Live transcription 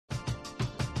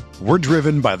We're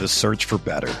driven by the search for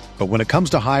better. But when it comes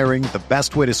to hiring, the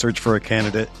best way to search for a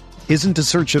candidate isn't to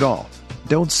search at all.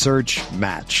 Don't search,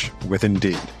 match with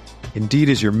Indeed. Indeed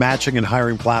is your matching and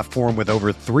hiring platform with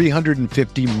over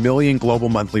 350 million global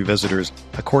monthly visitors,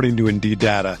 according to Indeed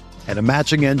data, and a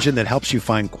matching engine that helps you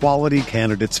find quality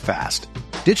candidates fast.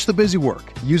 Ditch the busy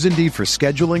work. Use Indeed for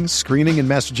scheduling, screening, and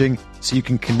messaging so you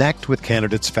can connect with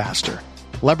candidates faster.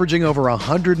 Leveraging over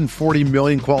 140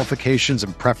 million qualifications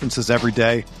and preferences every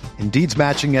day, Indeed's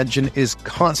matching engine is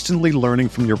constantly learning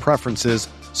from your preferences,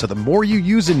 so the more you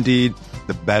use Indeed,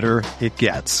 the better it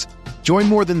gets. Join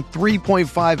more than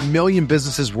 3.5 million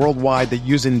businesses worldwide that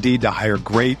use Indeed to hire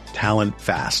great talent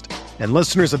fast. And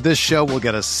listeners of this show will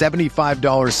get a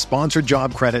 $75 sponsored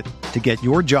job credit to get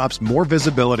your jobs more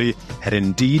visibility at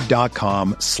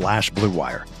Indeed.com/Blue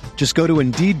Wire. Just go to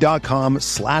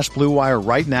Indeed.com/Blue Wire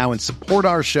right now and support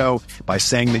our show by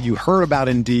saying that you heard about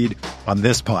Indeed on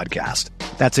this podcast.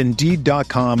 That's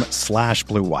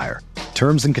Indeed.com/Blue Wire.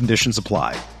 Terms and conditions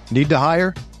apply. Need to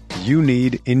hire? You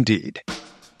need Indeed.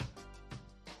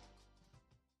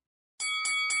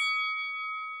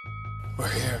 We're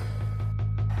here.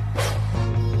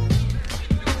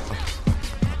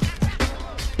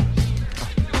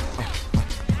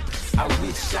 I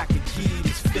wish I could give you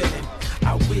this feeling.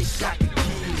 I wish I could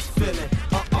give you this feeling.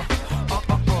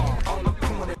 On the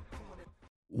corner.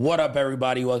 What up,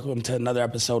 everybody? Welcome to another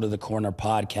episode of the Corner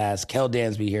Podcast. Kel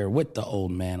Dansby here with the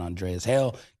old man, Andreas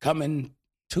Hale, coming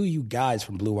to you guys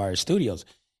from Blue Wire Studios,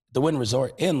 the Wynn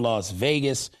Resort in Las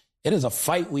Vegas. It is a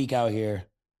fight week out here.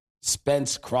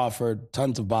 Spence, Crawford,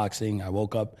 tons of boxing. I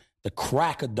woke up the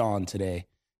crack of dawn today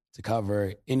to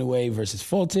cover Inoue versus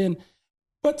Fulton.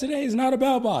 But today is not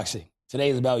about boxing. Today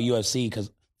is about UFC because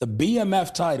the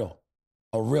BMF title,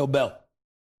 a real belt.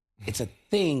 It's a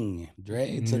thing,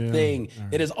 Dre. It's a thing.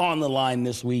 Right. It is on the line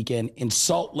this weekend in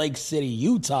Salt Lake City,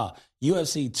 Utah,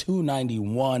 UFC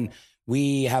 291.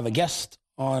 We have a guest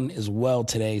on as well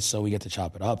today, so we get to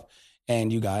chop it up.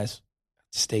 And you guys,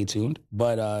 stay tuned.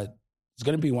 But it's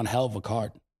going to be one hell of a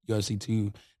card, UFC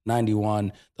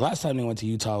 291. The last time they went to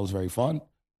Utah was very fun.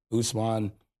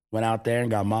 Usman went out there and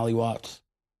got mollywopped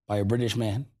by a British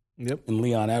man. Yep. And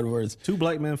Leon Edwards. 2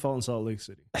 black men fought in Salt Lake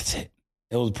City. That's it.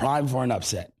 It was prime for an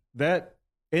upset.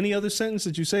 Any other sentence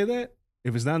that you say that,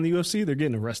 if it's not in the UFC, they're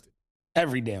getting arrested.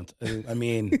 Every damn time. I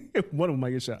mean, one of them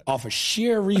might get shot. Off of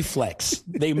sheer reflex,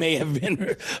 they may have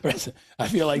been arrested. I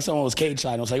feel like someone was cage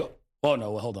shot. I was like, oh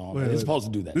no, hold on. They're supposed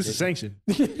to do that. This is sanctioned.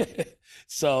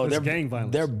 So this is gang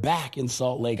violence. They're back in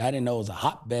Salt Lake. I didn't know it was a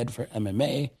hotbed for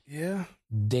MMA. Yeah.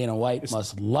 Dana White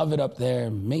must love it up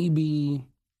there. Maybe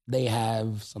they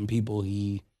have some people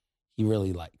he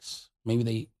really likes.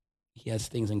 Maybe he has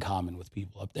things in common with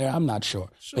people up there. I'm not sure.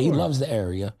 But he loves the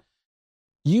area.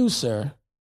 You, sir,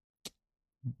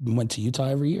 went to Utah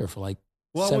every year for like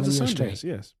 7 years straight.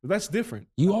 Yes, but that's different.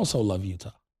 You also love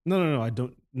Utah. No, I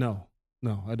don't. No,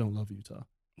 I don't love Utah.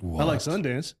 What? I like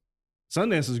Sundance.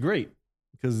 Sundance is great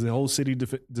because the whole city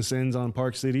descends on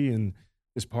Park City and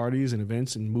there's parties and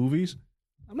events and movies.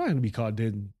 I'm not going to be caught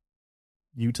dead in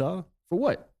Utah. For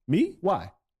what? Me?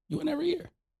 Why? You went every year.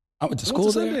 I went to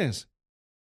school there. Sundance.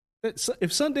 If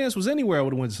Sundance was anywhere, I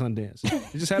would have went to Sundance.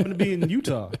 It just happened to be in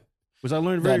Utah, which I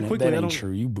learned very quickly. That ain't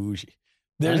true. You bougie.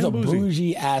 There's a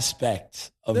bougie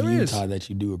aspect of Utah that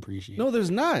you do appreciate. No, there's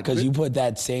not. Because you put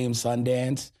that same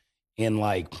Sundance in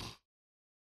like,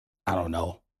 I don't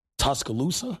know,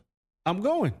 Tuscaloosa? I'm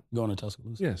going. You going to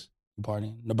Tuscaloosa? Yes. You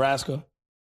partying? Nebraska?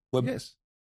 Yes.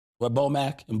 With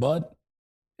Bomac and Bud?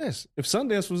 Yes. If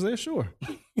Sundance was there, sure.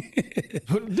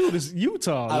 But dude, it's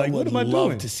Utah. Like, what am I doing? I would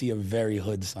love to see a very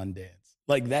hood Sundance.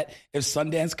 Like that, if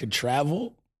Sundance could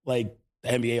travel, like the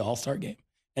NBA All-Star game,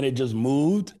 and it just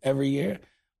moved every year,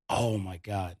 oh my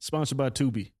God. Sponsored by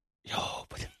Tubi. Yo,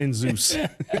 and Zeus.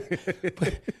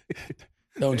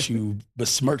 Don't you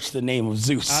besmirch the name of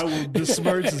Zeus. I will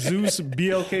besmirch Zeus,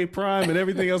 BLK Prime, and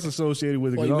everything else associated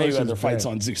with it. Well, you may have their fights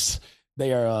on Zeus.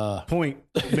 They are point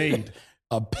made.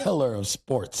 A pillar of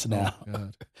sports now.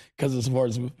 Because of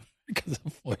sports, because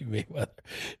of Floyd Mayweather.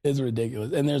 It's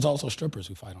ridiculous. And there's also strippers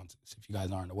who fight on Zeus, if you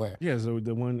guys aren't aware. Yeah, so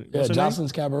the one. Yeah,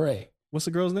 Jocelyn's Cabaret. What's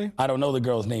the girl's name? I don't know the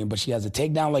girl's name, but she has a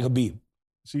takedown like Habib.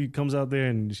 She comes out there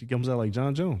and she comes out like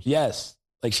John Jones. Yes.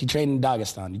 Like she trained in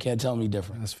Dagestan. You can't tell me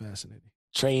different. That's fascinating.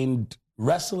 Trained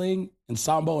wrestling and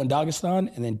Sambo in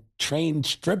Dagestan and then trained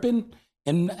stripping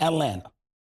in Atlanta.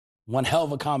 One hell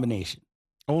of a combination.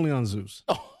 Only on Zeus.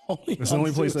 It's the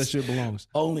only place that shit belongs.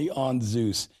 Only on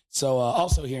Zeus. So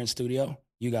also here in studio,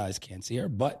 you guys can't see her,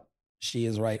 but she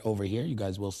is right over here. You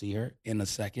guys will see her in a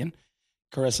second.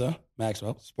 Carissa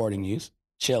Maxwell, Sporting News,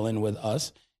 chilling with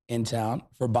us. in town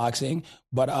for boxing,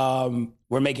 but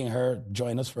we're making her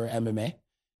join us for MMA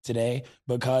today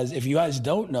because if you guys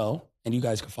don't know, and you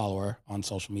guys can follow her on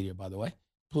social media, by the way,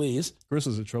 please. Chris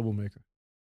is a troublemaker.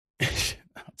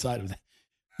 Outside of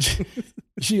that,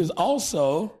 she is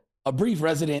also a brief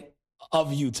resident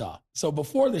of Utah. So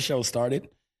before the show started,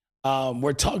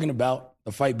 we're talking about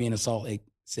the fight being in Salt Lake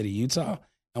City, Utah,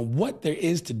 and what there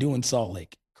is to do in Salt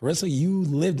Lake. Carissa, you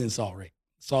lived in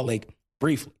Salt Lake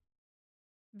briefly.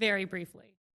 Very briefly.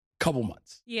 Couple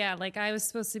months. Yeah, like I was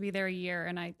supposed to be there a year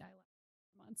and I left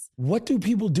months. What do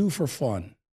people do for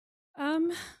fun?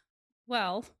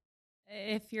 Well,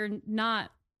 if you're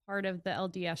not part of the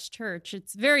LDS church,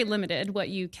 it's very limited what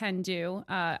you can do.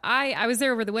 I was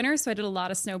there over the winter, so I did a lot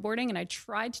of snowboarding and I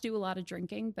tried to do a lot of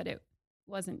drinking, but it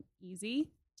wasn't easy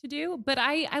to do. But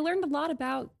I learned a lot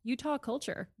about Utah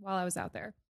culture while I was out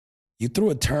there. You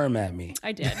threw a term at me.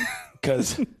 I did.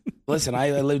 Because, listen,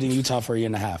 I lived in Utah for a year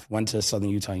and a half, went to Southern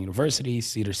Utah University,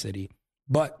 Cedar City,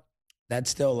 but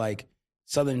that's still like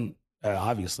Southern,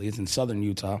 obviously, it's in Southern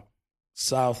Utah,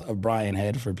 south of Bryan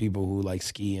Head for people who like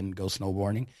ski and go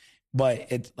snowboarding. But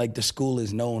it's like the school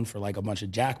is known for like a bunch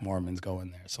of Jack Mormons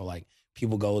going there. So like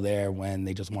people go there when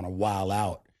they just want to wild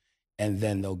out and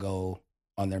then they'll go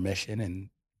on their mission and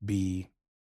be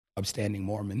upstanding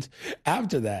Mormons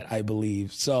after that, I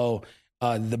believe. So,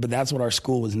 but that's what our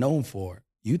school was known for.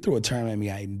 You threw a term at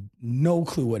me. I had no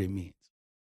clue what it means.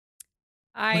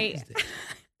 I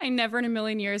never in a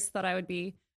million years thought I would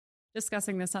be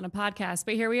discussing this on a podcast,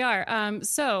 but here we are.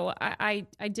 So I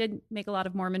did make a lot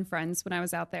of Mormon friends when I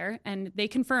was out there, and they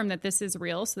confirmed that this is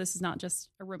real. So this is not just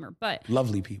a rumor, but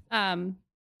lovely people.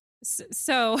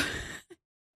 So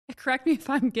correct me if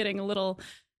I'm getting a little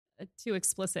too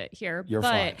explicit here. You're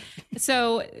fine.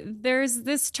 So there's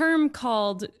this term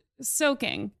called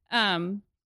soaking,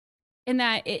 in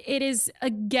that it is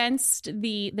against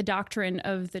the doctrine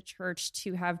of the church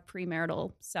to have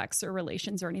premarital sex or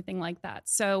relations or anything like that.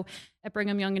 So at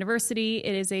Brigham Young University,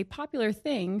 it is a popular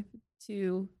thing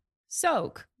to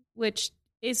soak, which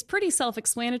is pretty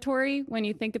self-explanatory when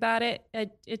you think about it.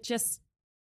 It just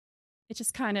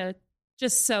kind of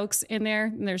just soaks in there,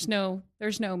 and there's no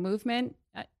movement.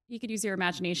 You could use your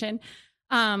imagination.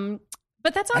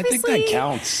 But that's obviously, I think that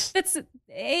counts.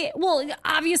 Well,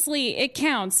 obviously it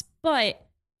counts, but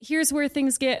here's where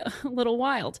things get a little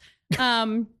wild.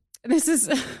 I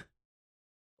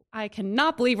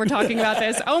cannot believe we're talking about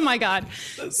this. Oh my God.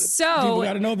 So people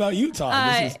got to know about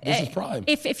Utah. This is prime.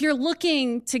 If you're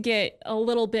looking to get a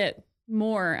little bit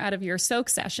more out of your soak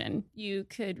session, you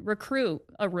could recruit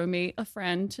a roommate, a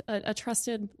friend, a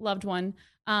trusted loved one,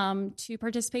 to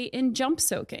participate in jump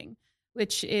soaking,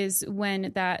 which is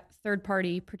when that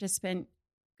third-party participant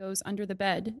goes under the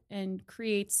bed and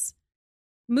creates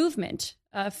movement,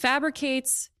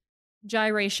 fabricates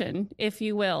gyration, if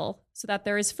you will, so that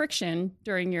there is friction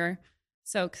during your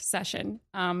soak session.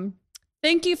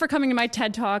 Thank you for coming to my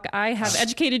TED Talk. I have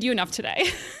educated you enough today.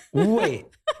 Wait,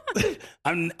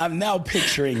 I'm now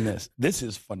picturing this. This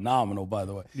is phenomenal, by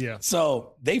the way. Yeah.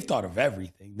 So they've thought of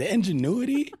everything. The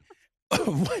ingenuity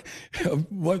of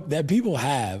what that people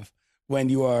have when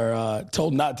you are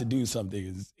told not to do something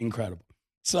is incredible.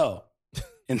 So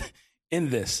in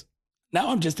this, now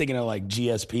I'm just thinking of like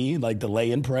GSP, like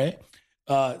delay and pray.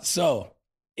 So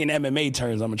in MMA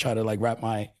terms, I'm gonna try to like wrap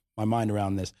my mind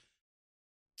around this.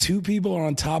 Two people are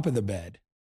on top of the bed.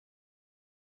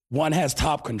 One has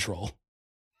top control.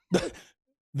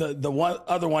 The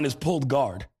other one is pulled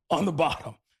guard on the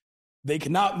bottom. They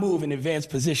cannot move in advanced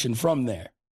position from there.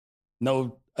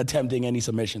 No attempting any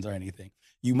submissions or anything.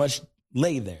 You must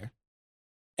lay there.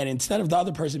 And instead of the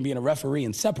other person being a referee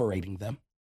and separating them,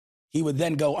 he would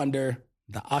then go under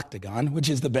the octagon, which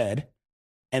is the bed,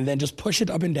 and then just push it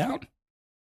up and down.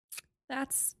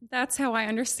 That's how I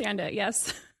understand it.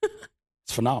 Yes.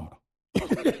 It's phenomenal.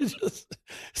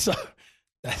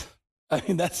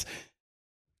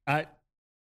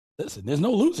 Listen, there's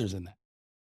no losers in that.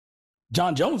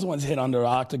 John Jones once hit under an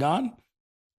octagon.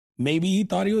 Maybe he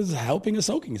thought he was helping a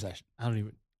soaking session. I don't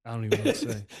even know what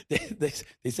to say.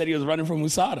 They said he was running from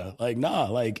USADA. Like, nah,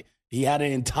 like he had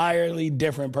an entirely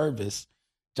different purpose.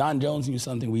 John Jones knew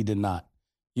something we did not.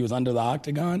 He was under the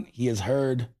octagon. He has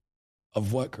heard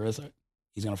of what, Carissa?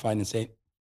 He's going to fight in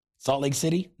Salt Lake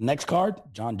City. Next card,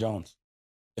 John Jones.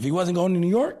 If he wasn't going to New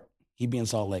York, he'd be in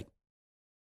Salt Lake.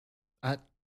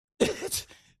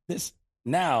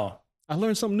 Now, I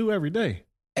learn something new every day.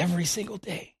 Every single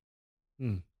day.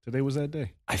 Today was that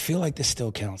day. I feel like this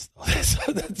still counts though.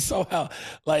 That's so how,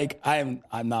 like, I'm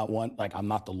not one, like, I'm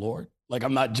not the Lord. Like,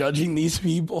 I'm not judging these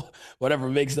people, whatever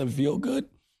makes them feel good.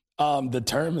 The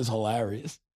term is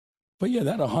hilarious. But yeah,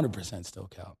 that 100% still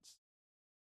counts.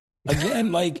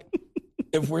 Again, like,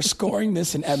 if we're scoring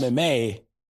this in MMA,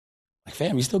 like,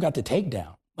 fam, you still got the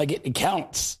takedown. Like, it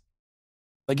counts.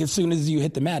 Like, as soon as you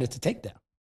hit the mat, it's a takedown.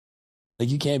 Like,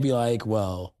 you can't be like,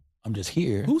 well, I'm just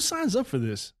here. Who signs up for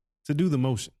this to do the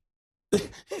motion?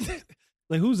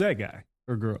 Like, who's that guy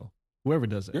or girl? Whoever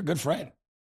does it. You're a good friend.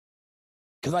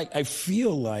 Because I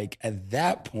feel like at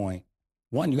that point,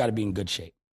 one, you got to be in good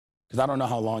shape. Because I don't know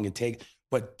how long it takes.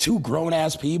 But two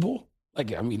grown-ass people,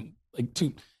 like, I mean, like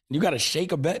two, you got to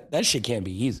shake a bet. That shit can't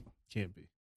be easy. Can't be.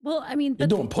 Well, I mean, You're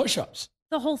doing push-ups.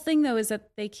 The whole thing, though, is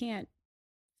that they can't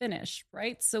finish,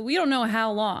 right? So we don't know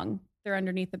how long they're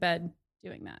underneath the bed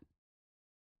doing that.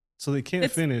 So they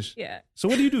can't finish. Yeah. So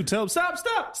what do you do? Tell them,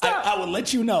 stop. I will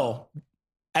let you know,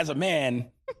 as a man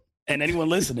and anyone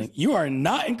listening, you are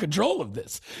not in control of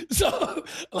this. So,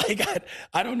 like,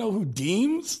 I don't know who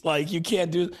deems, like, you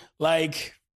can't do,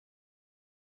 like,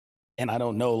 and I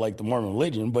don't know, like, the Mormon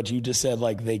religion, but you just said,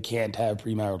 like, they can't have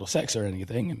premarital sex or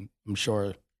anything. And I'm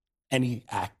sure any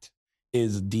act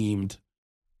is deemed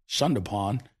shunned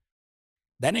upon.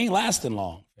 That ain't lasting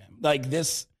long, fam. Like,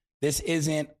 this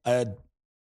isn't a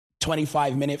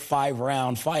 25-minute,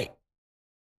 5-round fight.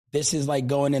 This is like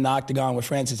going in the octagon with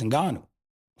Francis Ngannou.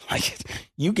 Like,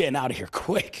 you getting out of here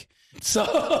quick.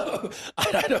 So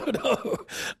I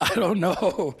don't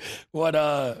know what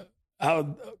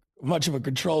how much of a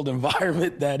controlled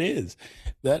environment that is.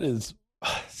 That is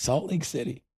Salt Lake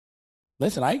City.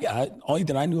 Listen, only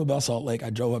thing I knew about Salt Lake,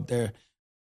 I drove up there.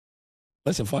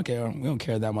 Listen, fuck it, we don't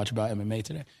care that much about MMA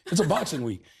today. It's a boxing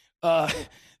week.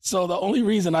 So the only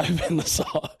reason I've been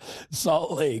to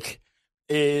Salt Lake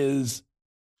is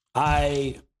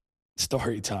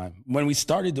story time. When we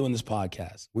started doing this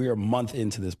podcast, we were a month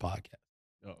into this podcast.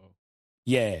 Uh-oh.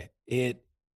 Yeah, it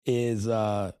is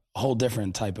a whole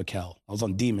different type of Kel. I was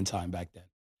on demon time back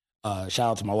then.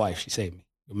 Shout out to my wife. She saved me.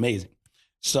 Amazing.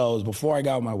 So it was before I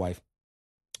got with my wife.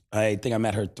 I think I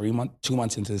met her 2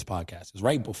 months into this podcast. It was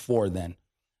right before then.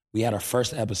 We had our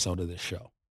first episode of this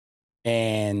show.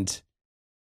 And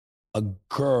a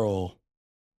girl,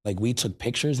 like, we took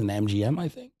pictures in the MGM, I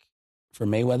think, for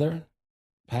Mayweather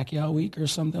Pacquiao week or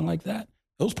something like that.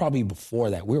 It was probably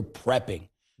before that. We were prepping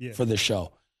for the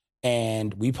show.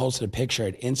 And we posted a picture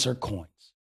at Insert Coins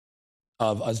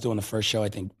of us doing the first show. I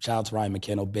think, shout out to Ryan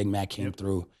McKinnell, Big Mac came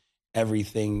through,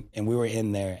 everything. And we were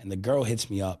in there. And the girl hits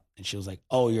me up. And she was like,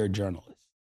 oh, you're a journalist.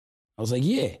 I was like,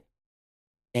 yeah.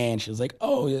 And she was like,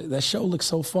 oh, that show looks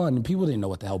so fun. And people didn't know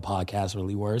what the hell podcasts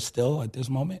really were still at this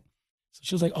moment. So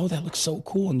she was like, oh, that looks so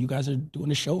cool. And you guys are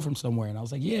doing a show from somewhere. And I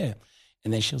was like, yeah.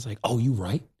 And then she was like, oh, you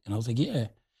write? And I was like, yeah.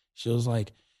 She was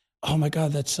like, oh, my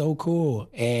God, that's so cool.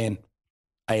 And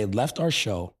I had left our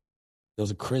show. There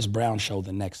was a Chris Brown show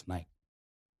the next night.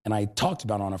 And I talked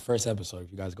about it on our first episode,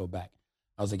 if you guys go back.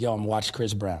 I was like, yo, I'm going to watch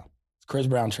Chris Brown. It's Chris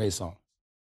Brown, Trey Songz.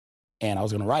 And I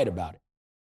was going to write about it.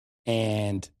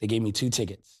 And they gave me 2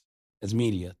 tickets as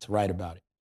media to write about it.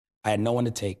 I had no one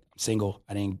to take. I'm single.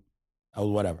 I was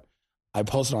whatever. I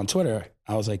posted on Twitter.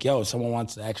 I was like, yo, if someone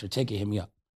wants an extra ticket, hit me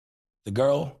up. The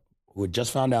girl who had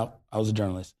just found out I was a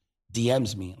journalist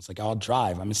DMs me. It's like, I'll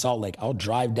drive. I'm in Salt Lake. I'll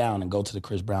drive down and go to the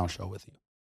Chris Brown show with you.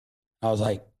 I was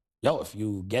like, yo, if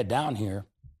you get down here,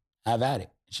 have at it.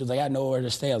 She was like, I had nowhere to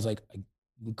stay. I was like, I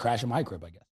can crash in my crib,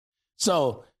 I guess.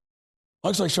 So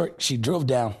long story short, she drove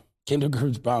down, came to a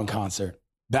Chris Brown concert,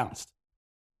 bounced.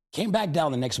 Came back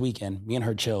down the next weekend, me and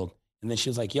her chilled. And then she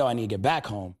was like, yo, I need to get back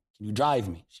home. Can you drive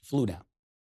me? She flew down.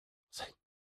 I was like,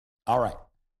 all right.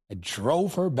 I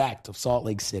drove her back to Salt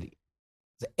Lake City.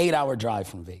 It's an 8-hour drive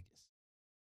from Vegas.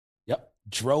 Yep.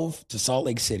 Drove to Salt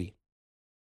Lake City.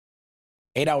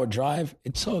 8-hour drive.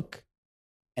 It took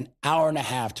an hour and a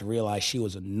half to realize she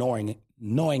was annoying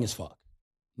as fuck.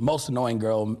 Most annoying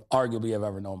girl arguably I've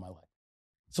ever known in my life.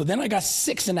 So then I got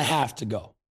 6.5 to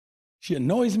go. She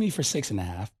annoys me for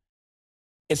 6.5.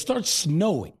 It starts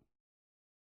snowing.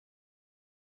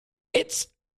 It's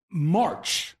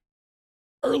March,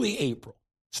 early April.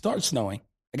 Starts snowing.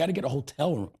 I got to get a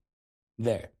hotel room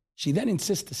there. She then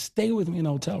insists to stay with me in the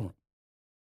hotel room.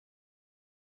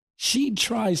 She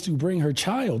tries to bring her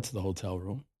child to the hotel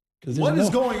room. What is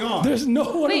going on? There's no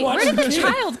one Wait, watching. where did the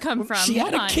child come from? She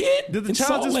had a kid. Did the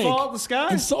child just fall out of the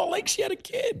sky? In Salt Lake, she had a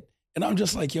kid. And I'm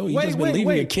just like, yo, you just been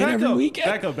leaving your kid every weekend?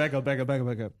 Back up.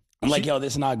 I'm like, yo,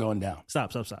 this is not going down.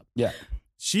 Stop. Yeah.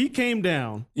 She came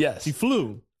down. Yes. She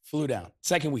flew down.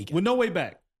 Second weekend. with no way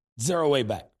back. 0 way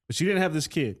back. But she didn't have this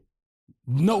kid.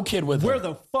 No kid with her. Where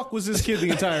the fuck was this kid the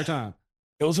entire time?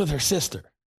 It was with her sister.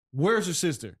 Where's her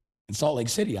sister? In Salt Lake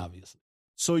City, obviously.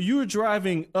 So you were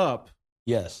driving up.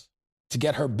 Yes. To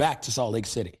get her back to Salt Lake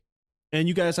City. And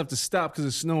you guys have to stop because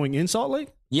it's snowing in Salt Lake?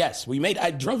 Yes,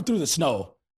 I drove through the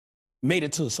snow, made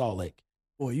it to Salt Lake.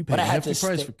 Boy, you paid But I had hefty to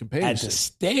price stay, for I companionship.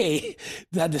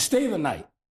 had to stay the night.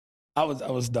 I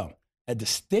was dumb. I had to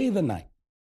stay the night.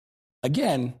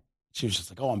 Again, she was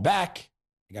just like, oh, I'm back.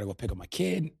 I got to go pick up my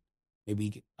kid.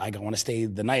 Maybe I want to stay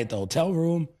the night at the hotel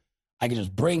room. I can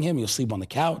just bring him. He'll sleep on the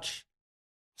couch.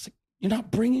 It's like, you're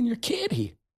not bringing your kid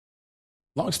here.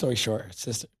 Long story short, her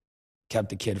sister kept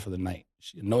the kid for the night.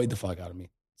 She annoyed the fuck out of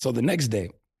me. So the next day,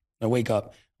 I wake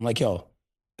up. I'm like, yo,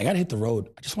 I got to hit the road.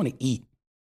 I just want to eat.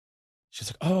 She's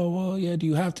like, oh, well, yeah, do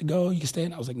you have to go? You can stay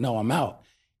in. I was like, no, I'm out.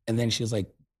 And then she was like,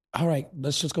 all right,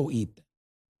 let's just go eat.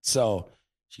 So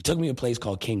she took me to a place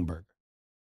called King Burger.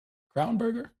 Crown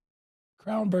Burger,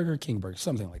 King Burger,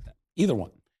 something like that. Either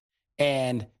one.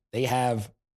 And they have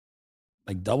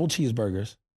like double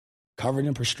cheeseburgers covered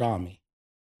in pastrami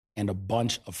and a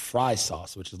bunch of fry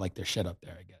sauce, which is like their shit up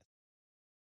there, I guess.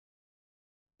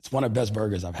 It's one of the best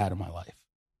burgers I've had in my life.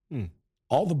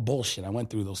 All the bullshit I went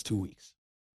through those 2 weeks,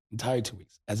 entire 2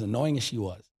 weeks, as annoying as she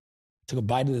was, took a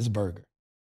bite of this burger.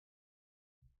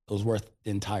 It was worth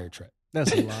the entire trip.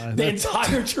 That's a lie. The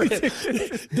entire trip.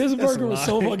 This burger was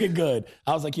so fucking good.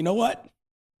 I was like, you know what?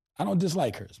 I don't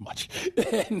dislike her as much.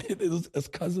 And it's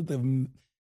because of the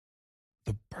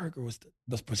burger was,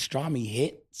 the pastrami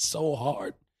hit so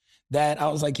hard that I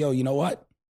was like, yo, you know what?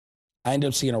 I ended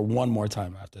up seeing her one more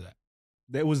time after that.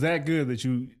 That was that good that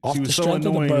she was so strength of the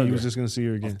annoying burger. you was just going to see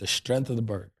her again. Off the strength of the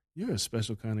burger. You're a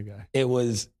special kind of guy.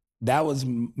 That was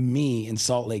me in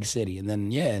Salt Lake City. And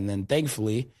then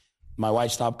thankfully, my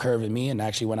wife stopped curving me and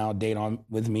actually went out date on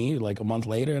with me like a month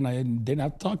later, and I didn't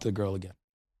have to talk to the girl again.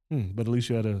 But at least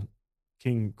you had a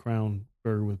King Crown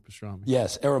burger with pastrami.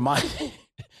 Yes, it reminds me.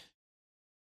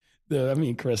 I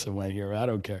mean, Chris went here. I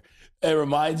don't care. It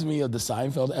reminds me of the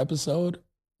Seinfeld episode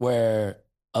where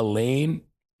Elaine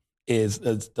is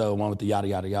the one with the yada,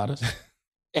 yada, yadas.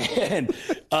 And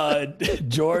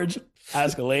George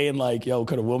asked Elaine, like, yo,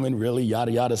 could a woman really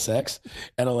yada, yada sex?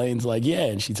 And Elaine's like, yeah.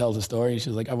 And she tells the story. And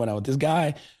she's like, I went out with this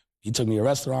guy. He took me to a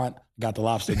restaurant, got the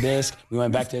lobster bisque. We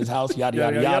went back to his house, yada,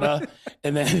 yada, yada.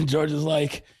 And then George is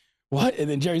like, what? And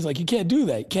then Jerry's like, you can't do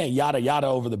that. You can't yada, yada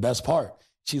over the best part.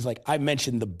 She's like, I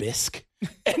mentioned the bisque.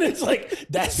 And it's like,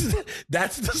 that's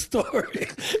the story.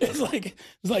 It's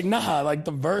like, nah, like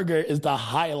the burger is the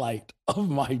highlight of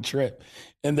my trip.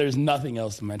 And there's nothing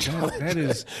else to mention. That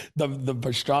is the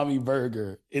pastrami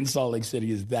burger in Salt Lake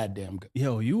City is that damn good.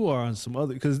 Yo, you are on some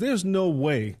other, because there's no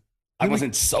way. I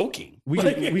wasn't soaking. We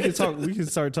can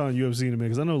start talking UFC in a minute,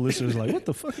 because I know listeners are like, what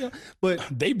the fuck? But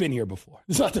they've been here before.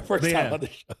 It's not the first time on the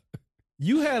show.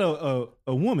 You had a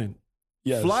woman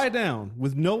fly down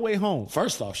with no way home.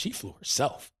 First off, she flew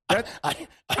herself. I'm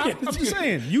just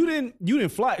saying, you didn't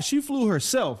fly. She flew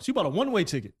herself. She bought a one-way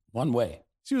ticket. One way.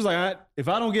 She was like, if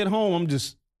I don't get home, I'm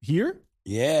just here.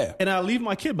 Yeah. And I'll leave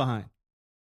my kid behind.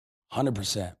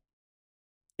 100%.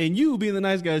 And you being the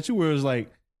nice guy that you were, was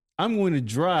like, I'm going to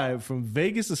drive from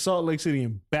Vegas to Salt Lake City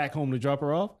and back home to drop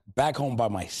her off. Back home by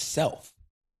myself.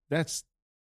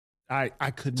 I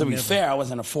could To never. be fair, I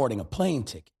wasn't affording a plane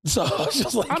ticket. So I was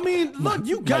just like, I mean, look,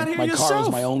 you got here my yourself. car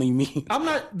was my only means. I'm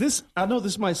not this. I know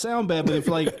this might sound bad, but if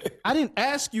like I didn't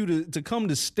ask you to come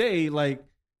to stay, like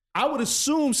I would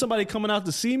assume somebody coming out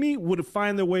to see me would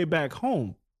find their way back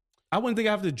home. I wouldn't think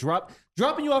I have to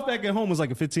dropping you off back at home was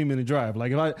like a 15-minute drive.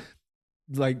 Like if I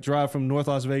like drive from North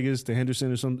Las Vegas to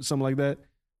Henderson or something like that.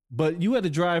 But you had to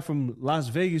drive from Las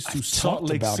Vegas to Salt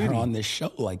Lake City. Her on this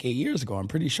show like 8 years ago. I'm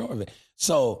pretty sure of it.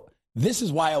 So this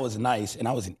is why I was nice, and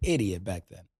I was an idiot back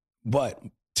then. But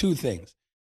two things,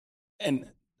 and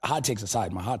hot takes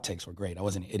aside, my hot takes were great. I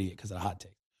wasn't an idiot because of the hot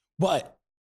takes. But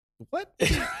what?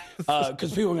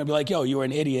 Because people were gonna be like, "Yo, you were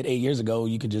an idiot 8 years ago.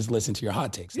 You could just listen to your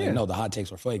hot takes." Like, no, the hot takes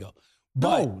were fuego.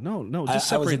 But no, just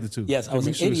separate the two. Yes, I was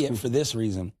an idiot for this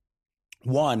reason.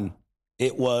 One,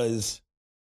 it was,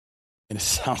 and it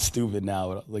sounds stupid now,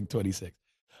 but I was like 26.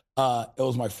 It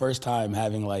was my first time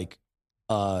having like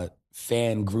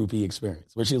fan groupie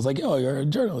experience, where she was like, "Yo, you're a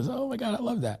journalist." Oh my God, I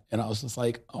love that. And I was just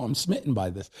like, "Oh, I'm smitten by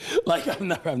this." Like I've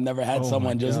never had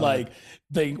someone just like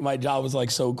think my job was like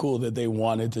so cool that they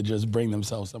wanted to just bring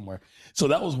themselves somewhere. So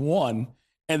that was one.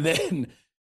 And then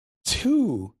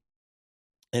two,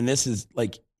 and this is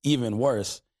like even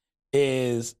worse,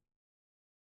 is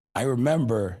I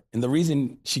remember, and the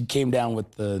reason she came down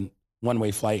with the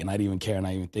one-way flight and I didn't even care and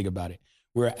I didn't even think about it.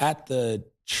 We were at the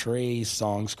Trey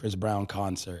Songz, Chris Brown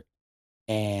concert,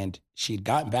 and she'd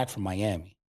gotten back from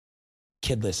Miami,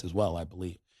 kidless as well, I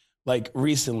believe, like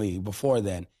recently before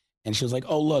then. And she was like,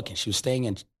 oh, look, and she was staying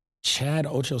in Chad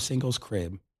Ochocinco's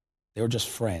crib. They were just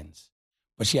friends.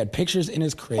 but she had pictures in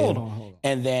his crib. Hold on.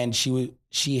 And then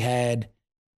she had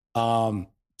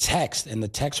texts, and the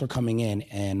texts were coming in,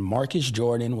 and Marcus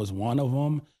Jordan was one of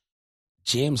them.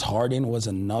 James Harden was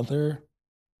another,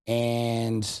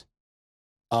 and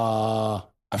I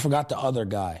forgot the other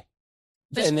guy.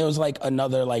 And there was like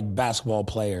another like basketball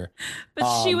player.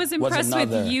 But she was impressed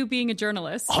with you being a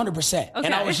journalist. 100%. Okay.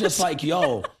 And I was just like,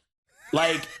 yo,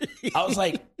 like, I was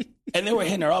like, and they were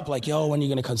hitting her up like, yo, when are you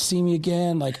going to come see me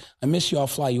again? Like, I miss you. I'll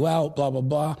fly you out, blah, blah,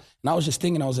 blah. And I was just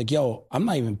thinking, I was like, yo, I'm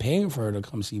not even paying for her to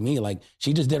come see me. Like,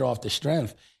 she just did it off the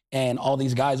strength. And all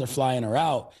these guys are flying her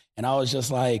out. And I was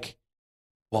just like,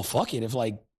 well, fuck it. If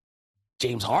like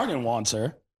James Harden wants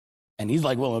her, and he's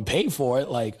like willing to pay for it,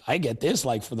 like I get this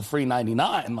like for the free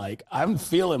 99. Like I'm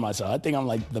feeling myself. I think I'm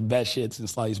like the best shit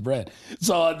since sliced bread.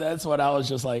 So that's what I was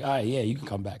just like, all right, yeah, you can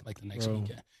come back like the next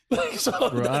weekend. Like, so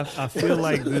bro, I feel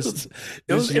like this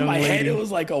in young my head, lady, it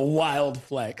was like a wild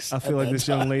flex. I feel like this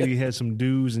young lady had some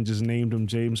dudes and just named them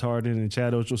James Harden and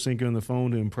Chad Ochocinco on the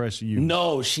phone to impress you.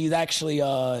 No, she's actually,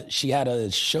 she had a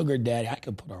sugar daddy. I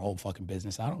could put her whole fucking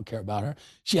business. I don't care about her.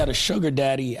 She had a sugar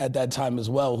daddy at that time as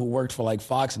well who worked for like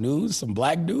Fox News, some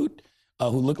black dude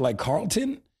who looked like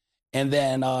Carlton. And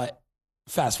then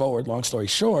fast forward, long story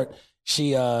short,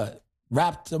 she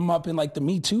wrapped him up in like the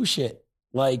Me Too shit.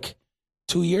 Like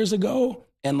 2 years ago,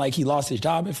 and like he lost his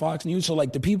job at Fox News. So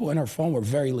like the people in her phone were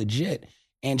very legit.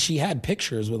 And she had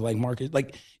pictures with like Marcus.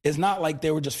 Like it's not like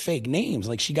they were just fake names.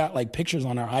 Like she got like pictures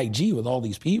on her IG with all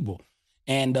these people.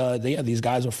 And these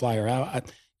guys would fly her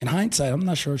out. In hindsight, I'm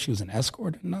not sure if she was an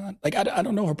escort or not. Like I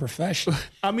don't know her profession.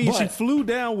 I mean, she flew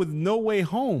down with no way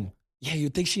home. Yeah,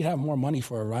 you'd think she'd have more money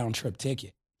for a round trip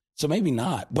ticket. So maybe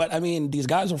not. But I mean, these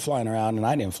guys were flying her out and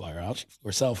I didn't fly her out. She flew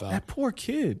herself out. That poor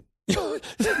kid.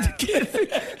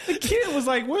 the kid was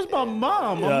like, where's my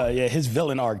mom? Yeah, his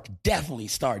villain arc definitely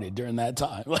started during that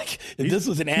time. Like, if this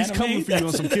was an anime. He's coming for you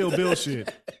on some Kill Bill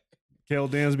shit. Kel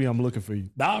Dansby, I'm looking for you.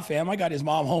 Nah, fam, I got his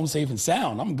mom home safe and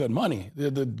sound. I'm good money.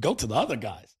 Go to the other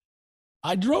guys.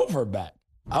 I drove her back.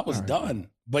 I was done.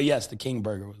 But yes, the King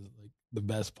Burger was like the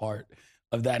best part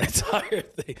of that entire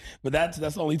thing. But that's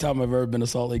the only time I've ever been to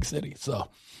Salt Lake City. So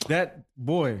that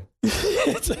boy,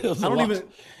 it was I don't even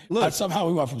look. Somehow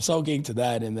we went from soaking to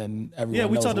that, and then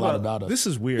everyone knows a lot about us. This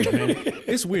is weird, man.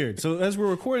 It's weird. So as we're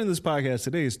recording this podcast,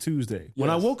 today is Tuesday. When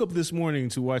I woke up this morning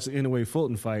to watch the NWA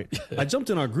Fulton fight, I jumped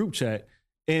in our group chat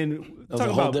and that was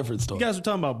a whole different story. You guys were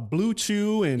talking about Blue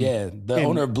Chew and the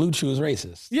owner of Blue Chew is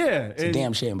racist. Yeah, it's a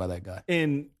damn shame by that guy.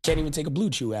 And can't even take a Blue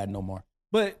Chew ad no more.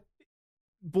 But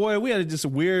boy, we had just a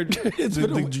weird.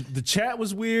 The chat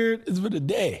was weird. It's been a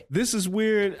day. This is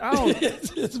weird.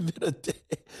 It's been a day.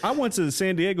 I went to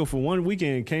San Diego for one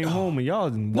weekend and came home, and y'all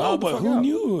didn't. No, but who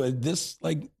knew this?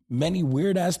 Like many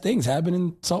weird ass things happen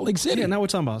in Salt Lake City. Yeah, now we're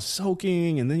talking about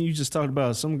soaking, and then you just talked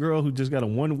about some girl who just got a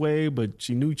one way, but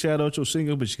she knew Chad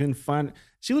Ochocinco, but she couldn't find it.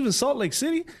 She lived in Salt Lake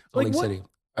City. Salt Lake City.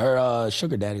 Her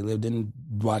sugar daddy lived in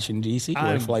Washington D.C.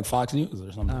 Worked for like Fox News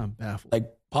or something. I'm baffled.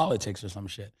 Like politics or some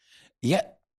shit. Yeah,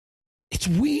 it's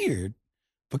weird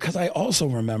because I also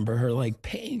remember her like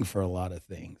paying for a lot of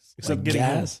things, except like getting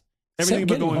gas, home. Everything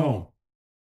but going home.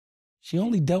 She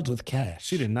only dealt with cash.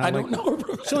 She did not. I don't know.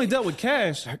 She only dealt with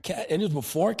cash. And it was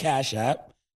before Cash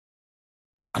App.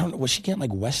 I don't know. Was she getting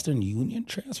like Western Union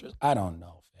transfers? I don't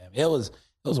know, fam. It was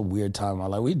a weird time in my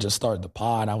life. We just started the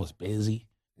pod. I was busy.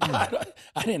 I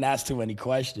didn't ask too many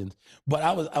questions, but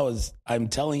I'm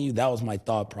telling you, that was my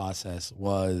thought process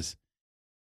was,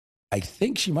 I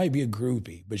think she might be a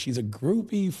groupie, but she's a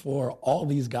groupie for all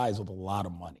these guys with a lot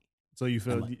of money. So you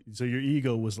felt, so your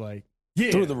ego was like,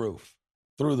 yeah. Through the roof.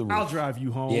 I'll drive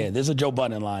you home. Yeah, there's a Joe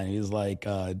Budden line. He's like,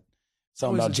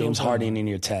 something about James Harden in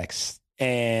your text.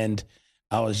 And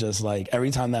I was just like,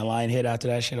 every time that line hit after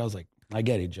that shit, I was like, I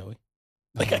get it, Joey.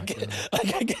 Like, I get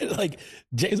it. Like,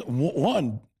 James,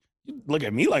 one, look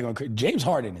at me like I'm crazy. James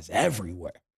Harden is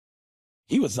everywhere.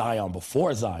 He was Zion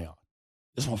before Zion.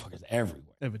 This motherfucker's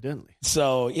everywhere. Evidently.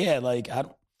 So, yeah, like,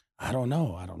 I don't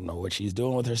know. I don't know what she's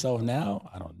doing with herself now.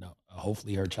 I don't know.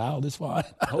 Hopefully her child is fine.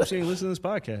 I hope she ain't listening to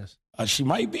this podcast. She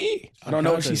might be. I don't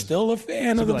know if she's still a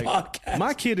fan of the podcast.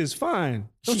 My kid is fine.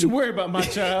 Don't you worry about my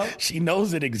child. She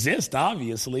knows it exists,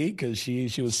 obviously, because she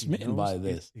was smitten by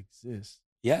this. It exists.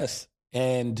 Yes.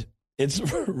 And it's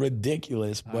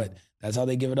ridiculous, but that's how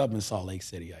they give it up in Salt Lake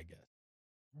City, I guess.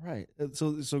 Right.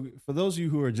 So for those of you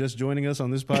who are just joining us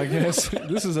on this podcast,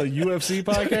 this is a UFC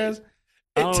podcast.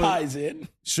 It ties in.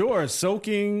 Sure.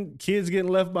 Soaking, kids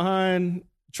getting left behind,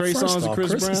 Trey Songz and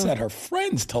Chris Brown. Said her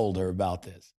friends told her about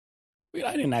this.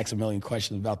 I didn't ask a million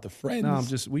questions about the friends. No,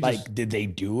 did they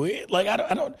do it? Like, I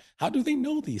don't. How do they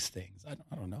know these things?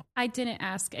 I don't know. I didn't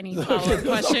ask any follow-up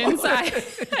questions.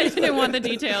 I didn't want the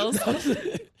details.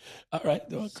 All right.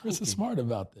 Well, Chris is smart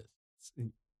about this.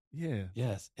 Yeah.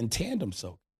 Yes. And tandem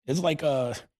soak. It's like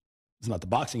it's not the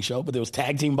boxing show, but there was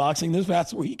tag team boxing this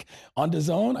past week on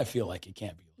DAZN. I feel like it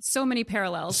can't be. So many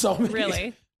parallels. So many.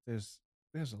 Really. There's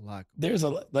a lot.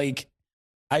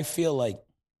 I feel like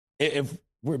if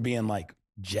we're being like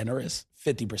generous,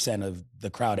 50% of the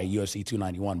crowd at UFC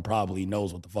 291 probably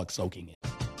knows what the fuck soaking is.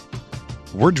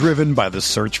 We're driven by the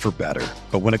search for better.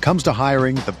 But when it comes to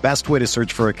hiring, the best way to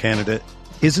search for a candidate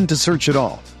isn't to search at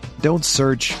all. Don't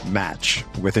search, match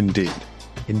with Indeed.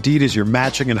 Indeed is your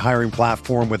matching and hiring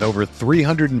platform with over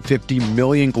 350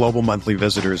 million global monthly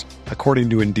visitors,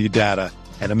 according to Indeed data,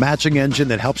 and a matching engine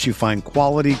that helps you find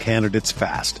quality candidates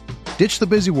fast. Ditch the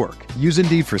busy work. Use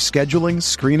Indeed for scheduling,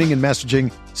 screening, and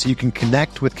messaging so you can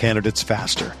connect with candidates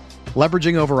faster.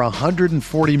 Leveraging over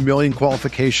 140 million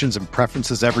qualifications and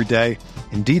preferences every day,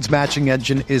 Indeed's matching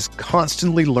engine is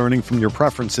constantly learning from your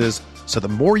preferences, so the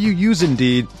more you use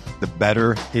Indeed, the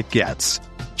better it gets.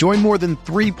 Join more than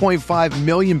 3.5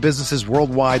 million businesses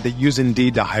worldwide that use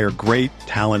Indeed to hire great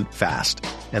talent fast.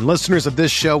 And listeners of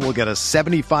this show will get a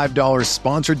 $75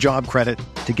 sponsored job credit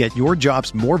to get your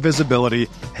jobs more visibility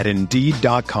at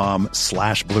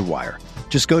Indeed.com/Blue Wire.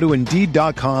 Just go to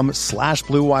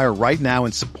Indeed.com/Blue Wire right now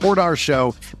and support our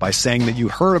show by saying that you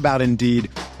heard about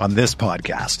Indeed on this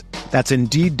podcast. That's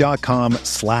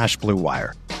Indeed.com/Blue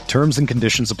Wire. Terms and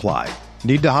conditions apply.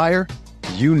 Need to hire?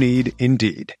 You need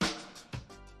Indeed.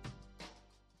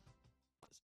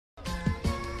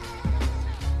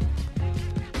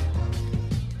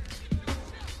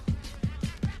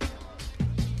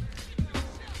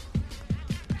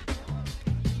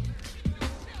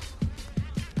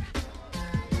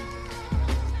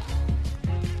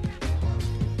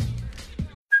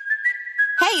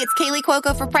 Hey, it's Kaylee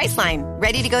Cuoco for Priceline.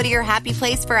 Ready to go to your happy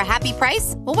place for a happy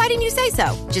price? Well, why didn't you say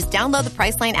so? Just download the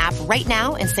Priceline app right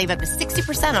now and save up to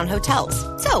 60% on hotels.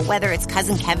 So whether it's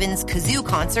Cousin Kevin's Kazoo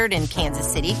Concert in Kansas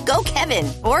City, go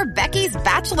Kevin, or Becky's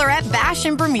Bachelorette Bash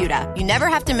in Bermuda, you never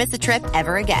have to miss a trip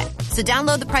ever again. So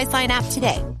download the Priceline app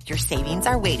today. Your savings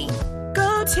are waiting.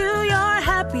 Go to your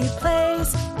happy place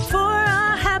for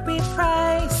a happy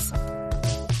price.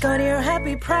 Go to your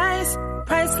happy price,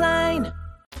 Priceline.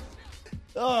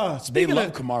 They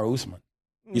love Kamaru Usman.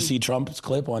 You see Trump's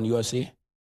clip on UFC?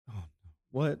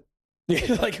 What?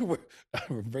 Like we're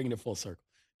bringing it full circle.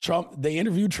 They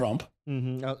interviewed Trump,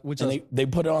 they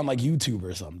put it on like YouTube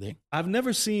or something. I've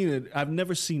never seen it. I've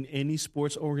never seen any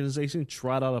sports organization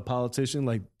trot out a politician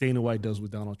like Dana White does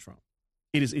with Donald Trump.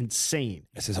 It is insane.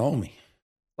 That's his homie.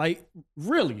 Like,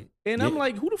 really? And Yeah. I'm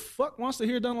like, who the fuck wants to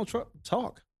hear Donald Trump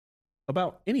talk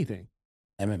about anything?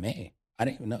 MMA. I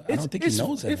didn't even know. I don't think he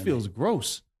knows it. MMA. It feels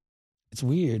gross. It's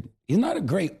weird. He's not a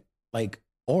great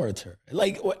orator.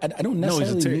 Like I don't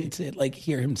necessarily need to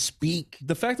hear him speak.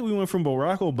 The fact that we went from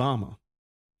Barack Obama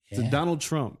to Donald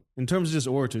Trump in terms of just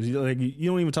orators, you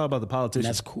don't even talk about the politicians.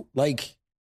 That's cool. Like,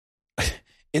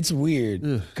 it's weird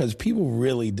because people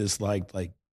really disliked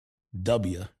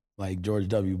W, like George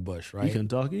W. Bush, right? He couldn't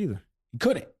talk either. He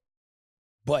couldn't.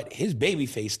 But his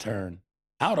babyface turn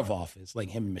out of office, like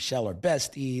him and Michelle are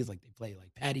besties. Like they play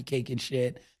like patty cake and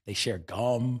shit. They share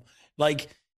gum. Like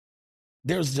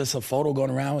there's just a photo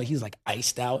going around where he's like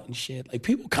iced out and shit. Like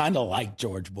people kind of like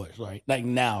George Bush, right? Like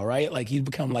now, right? Like he's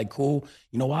become like cool.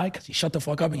 You know why? Because he shut the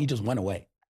fuck up and he just went away.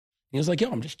 He was like, yo,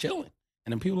 I'm just chilling.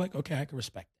 And then people are like, okay, I can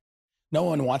respect it. No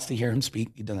one wants to hear him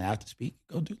speak. He doesn't have to speak.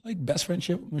 Go do like best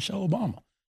friendship with Michelle Obama.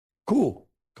 Cool.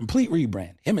 Complete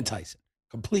rebrand. Him and Tyson.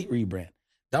 Complete rebrand.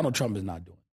 Donald Trump is not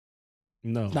doing it.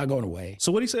 No. It's not going away.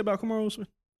 So what did he say about Kamaru Usman?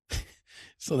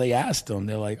 So they asked him,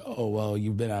 they're like, oh, well,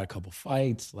 you've been at a couple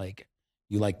fights. Like,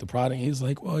 you like the product? He's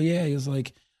like, well, yeah. He was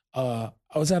like, I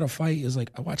was at a fight. He was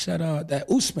like, I watched that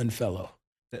Usman fellow.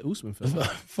 That Usman fellow?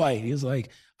 Fight. He was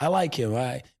like, I like him.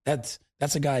 That's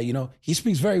a guy, he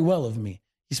speaks very well of me.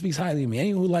 He speaks highly of me.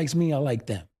 Anyone who likes me, I like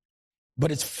them.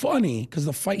 But it's funny because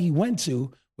the fight he went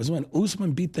to was when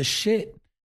Usman beat the shit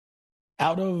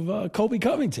out of Colby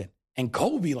Covington. And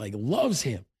Colby, loves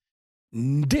him.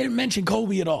 Didn't mention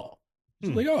Colby at all. He's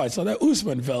like, oh, I saw that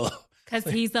Usman fellow. Because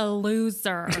he's a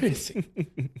loser.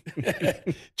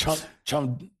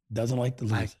 Trump doesn't like the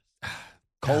losers.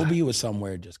 Colby was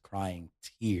somewhere just crying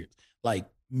tears. Like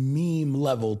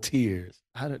meme-level tears.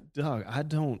 It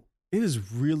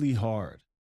is really hard.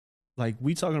 Like,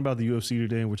 we talking about the UFC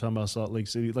today and we're talking about Salt Lake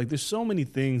City. Like, there's so many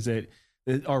things that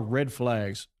are red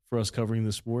flags for us covering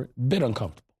this sport. Bit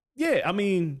uncomfortable. Yeah, I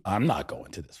mean, I'm not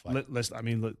going to this fight. let's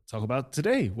talk about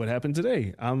today. What happened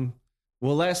today?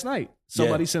 Last night,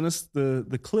 somebody sent us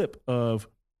the clip of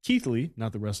Keith Lee,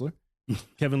 not the wrestler,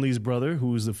 Kevin Lee's brother,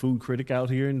 who is the food critic out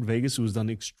here in Vegas, who has done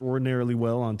extraordinarily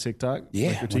well on TikTok.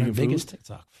 Yeah, one of the biggest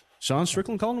TikTok. Sean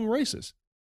Strickland called him racist.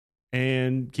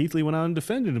 And Keith Lee went out and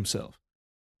defended himself.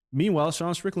 Meanwhile,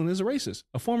 Sean Strickland is a racist,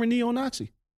 a former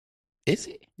neo-Nazi. Is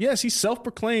he? Yes, he's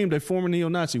self-proclaimed a former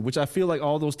neo-Nazi, which I feel like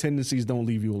all those tendencies don't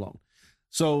leave you alone.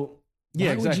 So, yeah,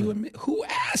 Why exactly. would you admit? Who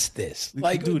asked this?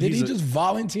 Like, Dude, did he just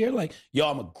volunteer? Like, yo,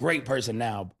 I'm a great person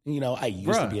now. You know, I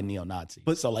used to Bruh. be a neo-Nazi.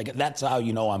 But- So, like, that's how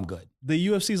you know I'm good. The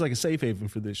UFC is like a safe haven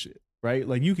for this shit, right?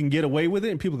 Like, you can get away with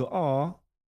it, and people go, aw,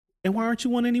 and why aren't you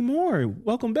one anymore?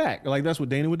 Welcome back. Like, that's what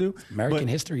Dana would do. American But-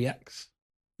 History X.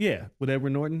 Yeah, with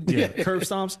Edward Norton. Yeah, curb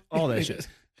stomps, all that shit.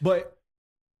 But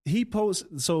he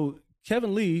posts, so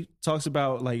Kevin Lee talks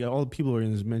about like all the people are in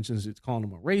his mentions, it's calling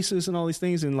him a racist and all these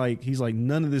things. And like, he's like,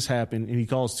 none of this happened. And he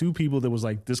calls two people that was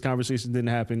like, this conversation didn't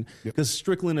happen because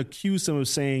Strickland accused him of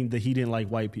saying that he didn't like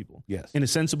white people. Yes. In a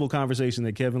sensible conversation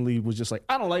that Kevin Lee was just like,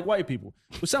 I don't like white people,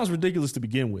 which sounds ridiculous to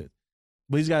begin with.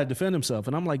 But he's got to defend himself.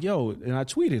 And I'm like, yo, and I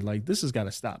tweeted, like, this has got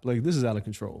to stop. Like, this is out of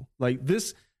control. Like,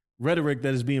 this rhetoric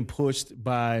that is being pushed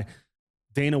by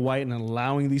Dana White and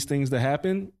allowing these things to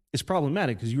happen is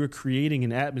problematic because you are creating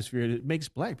an atmosphere that makes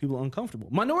black people uncomfortable.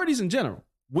 Minorities in general,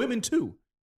 women too.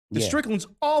 The Yeah. Strickland's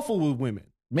awful with women.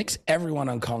 Makes everyone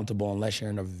uncomfortable unless you're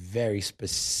in a very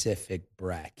specific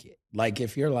bracket. Like,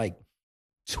 if you're like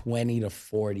 20 to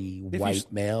 40 If white you-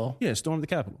 male, Yeah, storm the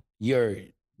Capitol. you're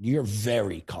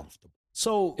very comfortable.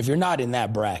 So If you're not in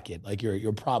that bracket, like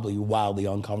you're probably wildly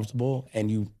uncomfortable.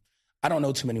 And I don't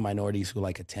know too many minorities who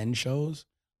like attend shows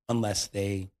unless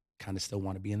they kind of still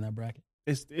want to be in that bracket.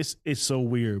 it's so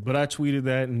weird. But I tweeted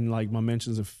that and like my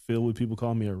mentions are filled with people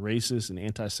calling me a racist and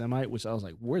anti-Semite, which I was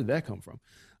like, where did that come from?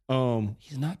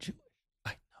 He's not Jewish.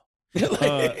 I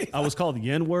know. I was called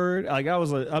the N-word. Like I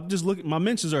was like, I'm just looking. My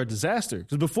mentions are a disaster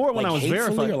because before when Like I was hatefully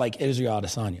verified, or like Israel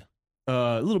Adesanya?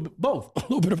 a little bit both. A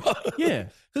little bit of both. Yeah,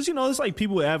 because it's like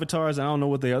people with avatars. I don't know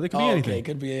what they are. They could be anything. Okay, it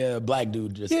could be a black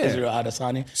dude, just Yeah. Israel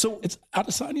Adesanya. So It's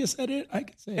Adesanya said it. I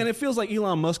can say and it feels like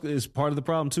Elon Musk is part of the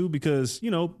problem too, because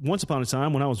once upon a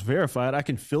time when I was verified, I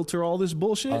can filter all this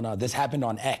bullshit. Oh no, this happened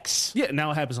on X. Yeah,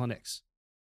 now it happens on X.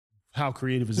 How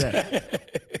creative is that?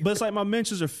 But it's like my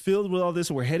mentions are filled with all this,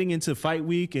 and we're heading into fight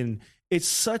week, and it's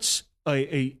such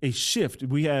a shift.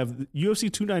 We have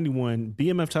UFC 291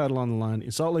 BMF title on the line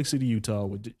in Salt Lake City, Utah,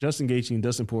 with Justin Gaethje and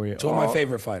Dustin Poirier. Two of my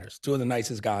favorite fighters. Two of the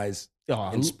nicest guys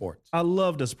in sports. I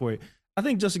love Dustin Poirier. I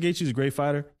think Justin Gaethje is a great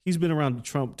fighter. He's been around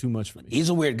Trump too much for me. He's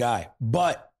a weird guy,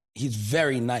 but he's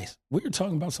very nice. We were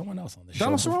talking about someone else on the show.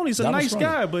 Donald Cerrone's a nice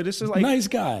guy, but it's just like nice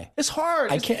guy. it's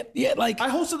hard. I can't. Yeah, like I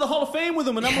hosted the Hall of Fame with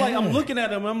him, and I'm looking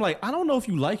at him, and I'm like, I don't know if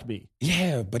you like me,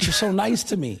 yeah, but you're so nice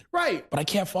to me. right? But I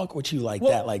can't fuck with you like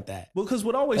Well, that, like that. Well, because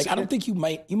what always Like I don't think you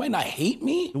might not hate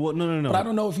me, Well, no. but I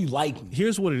don't know if you like me.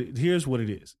 Here's what it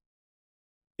is.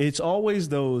 It's always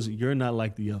those you're not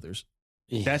like the others.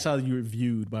 Yeah. That's how you're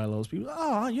viewed by those people.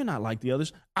 Oh, you're not like the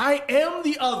others. I am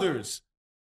the others.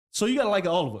 So you gotta like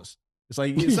all of us. It's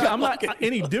like I'm not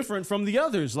any different from the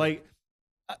others. Like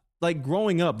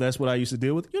growing up, that's what I used to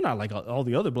deal with. You're not like all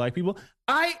the other black people.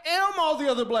 I am all the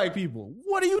other black people.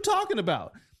 What are you talking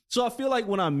about? So I feel like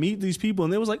when I meet these people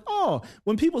and they was like, oh,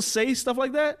 when people say stuff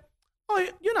like that, oh,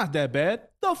 you're not that bad.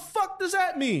 The fuck does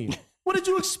that mean? What did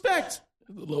you expect?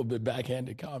 A little bit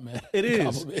backhanded comment. It is.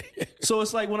 Compliment. So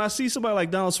it's like when I see somebody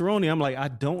like Donald Cerrone, I'm like, I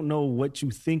don't know what you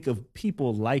think of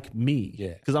people like me.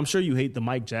 Yeah. Because I'm sure you hate the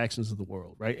Mike Jacksons of the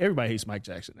world, right? Everybody hates Mike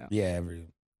Jackson now. Yeah, every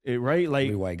Right?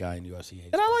 Like, white guy in UFC hates.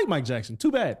 and I like Mike Jackson.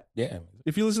 Too bad. Yeah,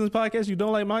 If you listen to this podcast, you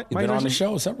don't like Mike he's been Jackson? on the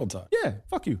show several times. Yeah,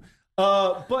 fuck you.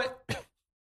 But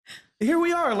here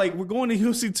we are. Like, we're going to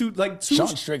UFC 2. Like, two. Sean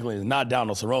Strickland is not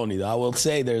Donald Cerrone, though. I will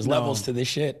say there's No. levels to this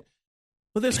shit.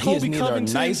 But there's He is Colby neither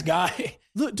Covington. a nice guy.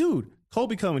 Look, dude,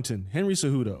 Colby Covington, Henry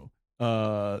Cejudo,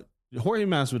 Jorge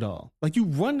Masvidal. Like, you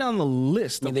run down the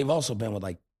list I mean, of they've also been with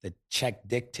like the Czech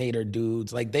dictator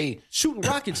dudes. Like they shooting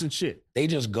rockets and shit.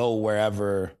 just go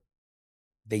wherever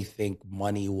they think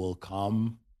money will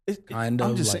come. Kind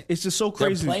I'm of. just like, saying, it's just so they're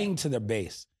crazy. playing to their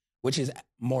base, which is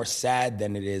more sad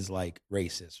than it is like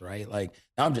racist, right? Like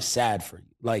now I'm just sad for you.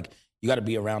 Like you got to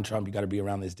be around Trump. You got to be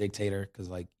around this dictator because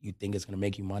like you think it's going to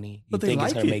make you money. You But they think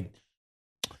it's like going to it. make.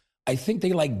 I think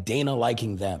they like Dana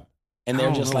liking them. And I they're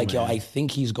don't just know, like, yo, man. I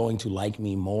think he's going to like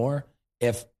me more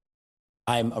if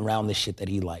I'm around the shit that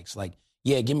he likes. Like,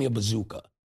 yeah, give me a bazooka.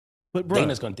 But bro,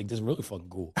 Dana's going to think this is really fucking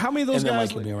cool. how many of those And then guys?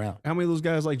 like he'll be around. How many of those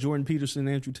guys like Jordan Peterson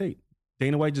and Andrew Tate?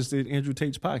 Dana White just did Andrew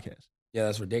Tate's podcast. Yeah,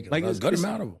 that's ridiculous. Like, Like, a good it's-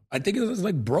 amount of them. I think it's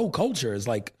like bro culture. It's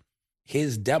like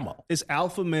his demo. It's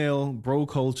alpha male, bro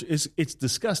culture. It's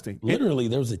disgusting. Literally,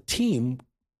 there was a team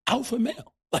alpha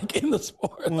male, like in the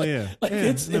sport. Well, yeah.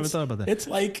 Never thought about that. It's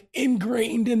like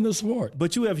ingrained in the sport.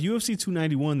 But you have UFC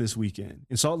 291 this weekend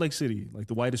in Salt Lake City, like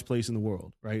the whitest place in the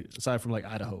world, right? Aside from like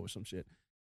Idaho or some shit.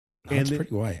 It's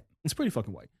pretty white. It's pretty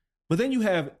fucking white. But then you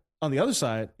have on the other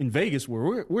side in Vegas,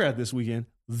 where we're at this weekend,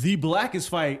 the blackest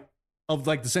fight of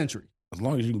like the century. As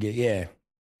long as you can get, yeah.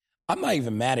 I'm not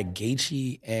even mad at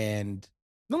Gaethje and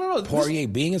No. Poirier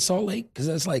being in Salt Lake, because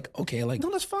that's like, okay, like.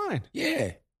 No, that's fine.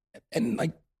 Yeah. And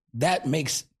like, that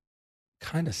makes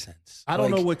kind of sense. I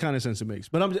don't like, know what kind of sense it makes,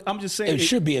 but I'm just saying. It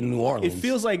should be in New Orleans. It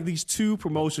feels like these two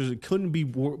promotions couldn't be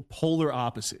polar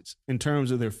opposites in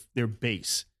terms of their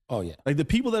base. Oh, yeah. Like the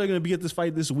people that are going to be at this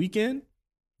fight this weekend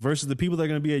versus the people that are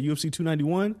going to be at UFC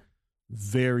 291,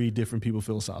 very different people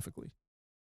philosophically.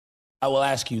 I will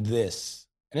ask you this,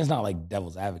 and it's not like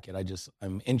devil's advocate.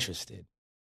 I'm interested.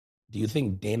 Do you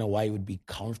think Dana White would be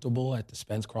comfortable at the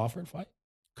Spence Crawford fight?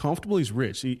 Comfortable? He's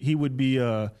rich. He would be,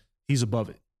 he's above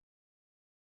it.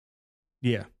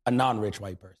 Yeah. A non-rich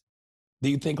white person. Do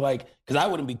you think like, because I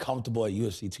wouldn't be comfortable at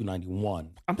UFC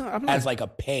 291 I'm not as like a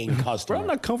paying customer. Bro, I'm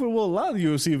not comfortable with a lot of the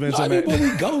UFC events. No, I mean, but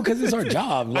we go because it's our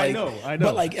job. Like, I know.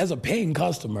 But like as a paying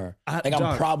customer,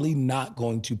 I'm probably not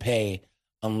going to pay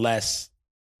unless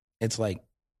it's like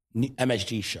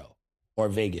MSG show or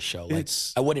Vegas show. Like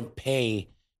I wouldn't pay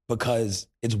because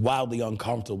it's wildly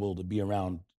uncomfortable to be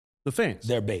around the fans,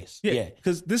 their base. Yeah,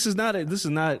 because this is not.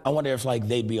 I wonder if like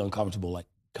they'd be uncomfortable like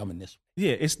coming this way.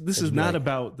 Yeah, this is not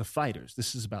about the fighters.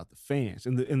 This is about the fans,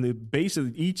 and the base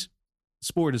of each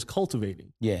sport is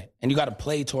cultivating. Yeah, and you got to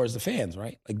play towards the fans,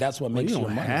 right? Like that's what makes you. You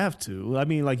don't have to. I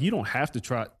mean, like you don't have to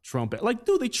try Trump out. Like,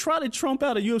 dude, they tried to Trump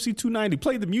out at UFC 290,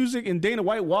 played the music, and Dana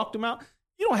White walked him out.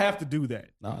 You don't have to do that.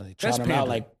 No, they tried him out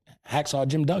like Hacksaw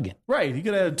Jim Duggan. Right, he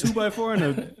could have had a 2x4 and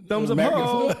a thumbs up.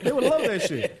 Oh, they would love that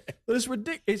shit. But it's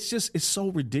ridiculous. It's so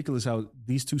ridiculous how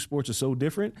these two sports are so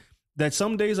different. That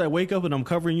some days I wake up and I'm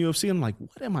covering UFC. I'm like,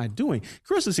 what am I doing?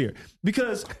 Chris is here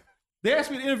because they asked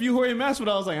me to interview Jorge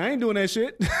Masvidal. I was like, I ain't doing that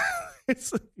shit.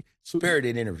 It's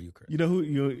spirited interview, Chris. You know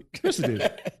who Chris did?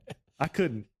 I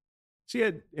couldn't. She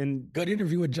had good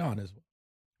interview with John as well.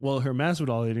 Well, her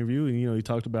Masvidal interview, and he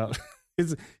talked about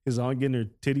his aunt getting her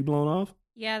titty blown off.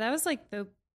 Yeah, that was like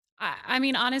I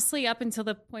mean, honestly, up until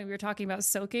the point we were talking about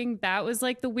soaking, that was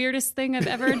like the weirdest thing I've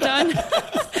ever done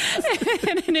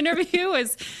in an interview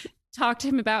was talk to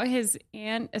him about his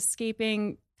aunt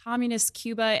escaping communist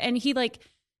Cuba. And he like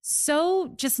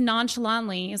so just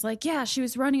nonchalantly is like, yeah, she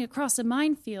was running across a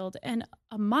minefield and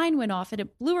a mine went off and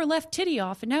it blew her left titty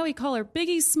off. And now we call her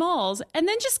Biggie Smalls. And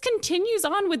then just continues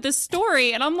on with the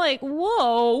story. And I'm like,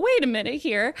 whoa, wait a minute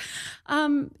here.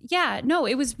 Yeah, no,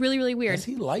 it was really, really weird. Does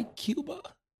he like Cuba?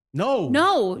 No.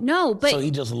 But so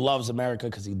he just loves America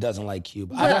because he doesn't like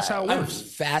Cuba. Well, that's how it I'm works.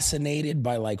 Fascinated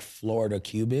by like Florida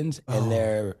Cubans and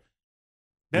their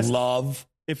love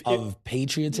of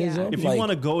patriotism. Yeah. If you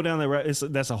want to go down that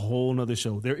route, that's a whole nother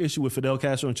show. Their issue with Fidel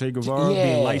Castro and Che Guevara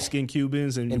being light-skinned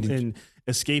Cubans and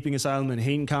escaping asylum and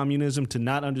hating communism to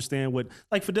not understand what,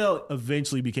 like Fidel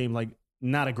eventually became like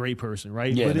not a great person,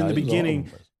 right? Yeah, but in the beginning,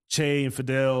 Che and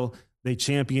Fidel, they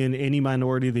championed any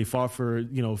minority. They fought for,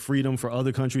 freedom for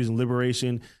other countries and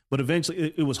liberation. But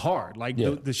eventually it was hard. Like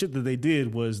the shit that they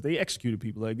did was they executed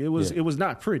people. Like it was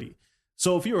not pretty.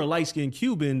 So if you're a light-skinned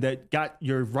Cuban that got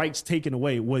your rights taken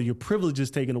away, your privileges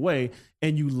taken away,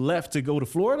 and you left to go to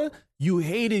Florida, you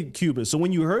hated Cuba. So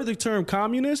when you heard the term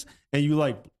communist and you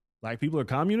like, black people are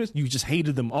communists, you just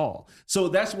hated them all. So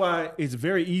that's why it's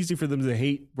very easy for them to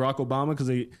hate Barack Obama because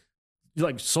they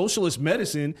like socialist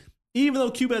medicine. Even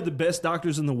though Cuba had the best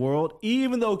doctors in the world,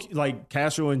 even though like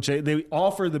Castro and Che, they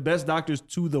offer the best doctors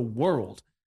to the world.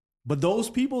 But those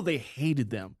people, they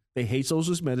hated them. They hate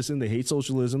socialist medicine. They hate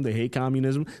socialism. They hate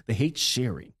communism. They hate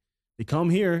sharing. They come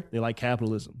here. They like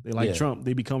capitalism. They like Trump.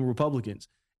 They become Republicans.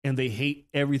 And they hate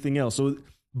everything else. So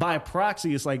by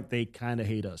proxy, it's like they kind of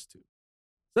hate us too.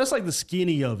 That's like the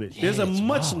skinny of it. There's a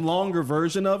much longer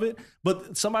version of it.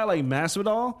 But somebody like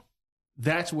Masvidal,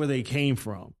 that's where they came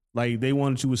from. Like they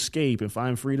wanted to escape and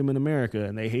find freedom in America,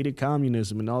 and they hated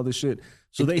communism and all this shit.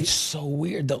 So it's so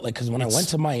weird though. Like, because when I went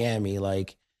to Miami,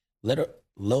 like Little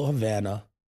Havana,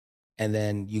 and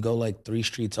then you go like 3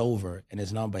 streets over, and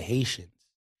it's nothing but Haitians.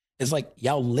 It's like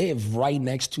y'all live right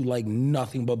next to like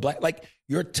nothing but black. Like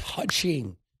you're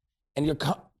touching, and your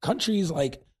countries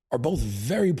like are both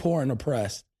very poor and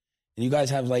oppressed, and you guys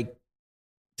have like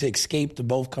to escape to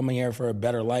both coming here for a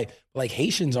better life. But, like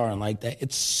Haitians aren't like that.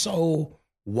 It's so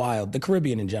wild. The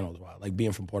Caribbean in general is wild. Like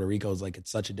being from Puerto Rico is like, it's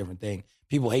such a different thing.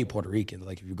 People hate Puerto Ricans.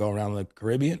 Like if you go around the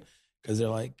Caribbean, because they're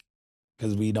like,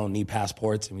 because we don't need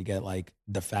passports and we get like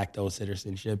de facto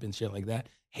citizenship and shit like that,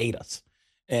 hate us.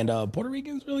 And Puerto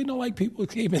Ricans really don't like people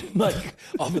escaping like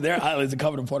off of their islands and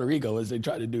coming to Puerto Rico, as they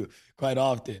try to do quite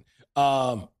often.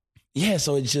 Yeah,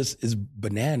 so it's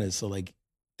bananas. So like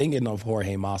thinking of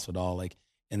Jorge Masvidal like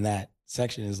in that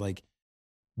section is like,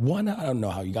 one, I don't know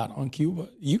how you got on Cuba.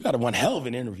 You got one hell of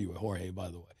an interview with Jorge, by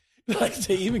the way. Like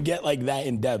to even get like that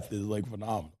in depth is like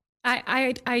phenomenal.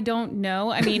 I don't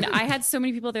know. I mean, I had so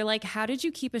many people, they're like, how did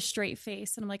you keep a straight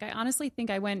face? And I'm like, I honestly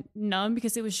think I went numb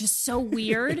because it was just so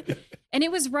weird. And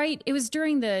it was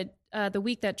during the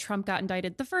week that Trump got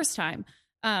indicted the first time.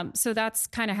 So that's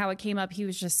kind of how it came up. He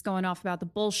was just going off about the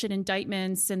bullshit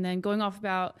indictments and then going off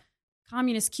about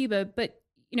communist Cuba. But,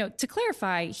 you know, to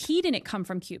clarify, he didn't come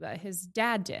from Cuba. His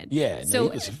dad did. Yeah, so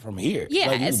he was from here. Yeah,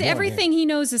 like, so everything he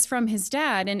knows is from his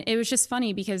dad. And it was just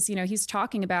funny because, you know, he's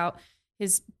talking about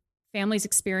his family's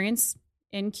experience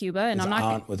in Cuba. And his I'm not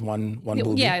aunt with one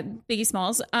booby. Yeah, Biggie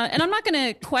Smalls. And I'm not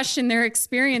going to question their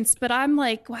experience, but I'm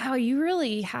like, wow, you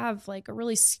really have like a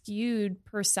really skewed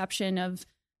perception of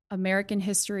American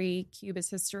history, Cuba's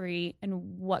history,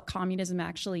 and what communism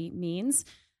actually means.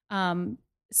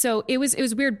 So it was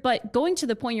weird. But going to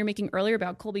the point you're making earlier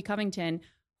about Colby Covington,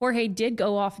 Jorge did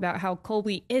go off about how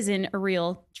Colby isn't a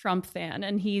real Trump fan,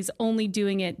 and he's only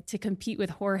doing it to compete with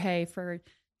Jorge for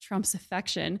Trump's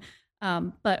affection.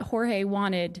 But Jorge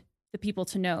wanted the people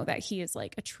to know that he is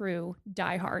like a true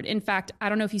diehard. In fact, I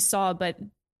don't know if you saw, but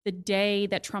the day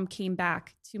that Trump came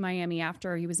back to Miami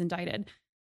after he was indicted,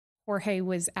 Jorge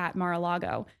was at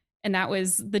Mar-a-Lago. And that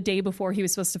was the day before he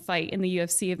was supposed to fight in the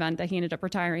UFC event that he ended up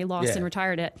retiring. He lost and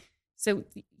retired it. So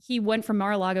he went from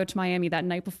Mar-a-Lago to Miami that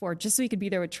night before just so he could be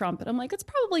there with Trump. And I'm like, it's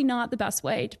probably not the best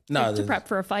way to prep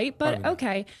for a fight, but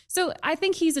okay. So I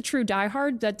think he's a true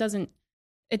diehard.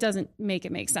 It doesn't make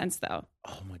it make sense though.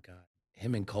 Oh my God.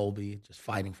 Him and Colby just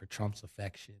fighting for Trump's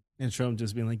affection. And Trump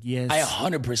just being like, yes. I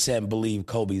 100% believe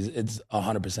it's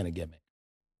 100% a gimmick.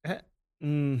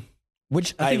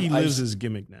 Which I think he lives his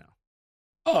gimmick now.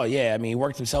 Oh, yeah. I mean, he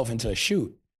worked himself into a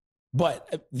shoot.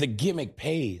 But the gimmick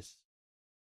pays.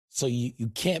 So you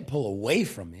can't pull away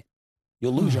from it.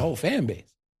 You'll lose your whole fan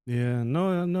base. Yeah.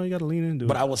 No, you got to lean into it.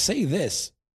 But I will say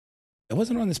this. It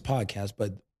wasn't on this podcast,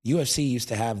 but UFC used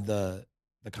to have the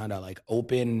kind of like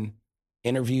open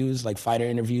interviews, like fighter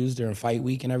interviews during fight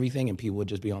week and everything. And people would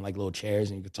just be on like little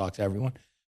chairs and you could talk to everyone.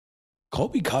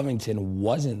 Colby Covington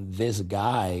wasn't this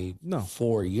guy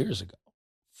 4 years ago,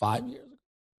 5 years ago.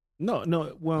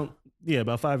 No. Well, yeah,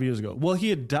 about 5 years ago. Well,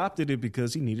 he adopted it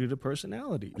because he needed a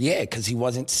personality. Yeah, because he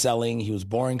wasn't selling. He was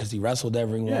boring because he wrestled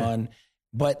everyone. Yeah.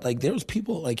 But like there was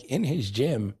people like in his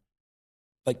gym,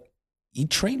 like he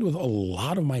trained with a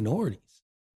lot of minorities.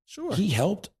 Sure. He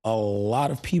helped a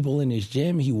lot of people in his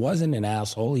gym. He wasn't an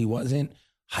asshole. He wasn't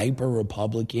hyper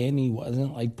Republican. He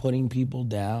wasn't like putting people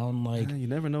down. Like you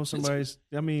never know somebody's.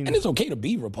 And it's okay to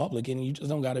be Republican. You just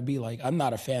don't got to be like. I'm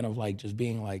not a fan of like just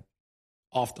being like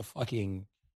off the fucking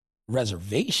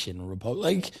reservation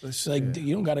Republican. Like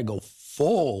you don't got to go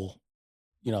full.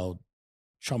 You know,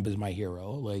 Trump is my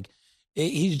hero. Like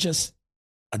he's just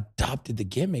adopted the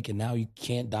gimmick, and now you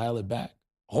can't dial it back.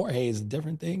 Jorge is a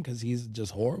different thing because he's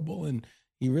just horrible and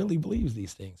he really believes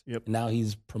these things. Yep. Now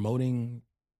he's promoting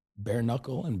bare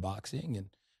knuckle and boxing and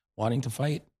wanting to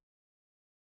fight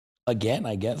again,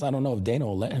 I guess. I don't know if Dana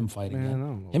will let him fight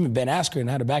again. Him and Ben Askren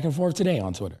had a back and forth today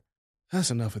on Twitter.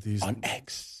 That's enough of these. On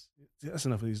X. That's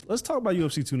enough of these. Let's talk about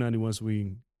UFC 291 so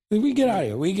we get out of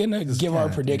here. We're going to give our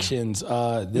predictions.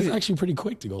 This is actually pretty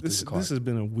quick to go through the card. This has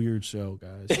been a weird show,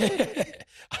 guys.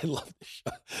 I love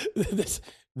this show.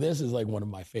 This is like one of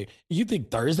my favorite. You think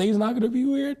Thursday's not going to be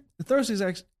weird? Thursday's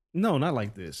actually, no, not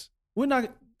like this.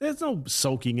 There's no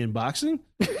soaking in boxing.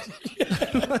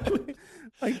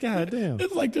 Like, goddamn.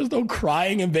 It's like there's no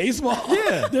crying in baseball.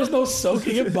 Yeah. There's no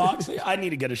soaking in boxing. I need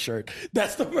to get a shirt.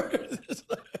 That's the word.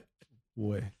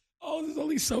 Boy. Oh, there's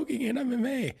only soaking in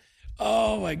MMA.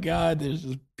 Oh, my God. There's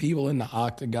just people in the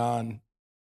octagon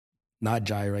not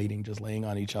gyrating, just laying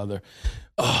on each other.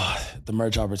 Oh, the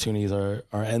merch opportunities are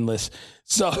endless.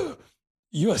 So,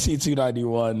 UFC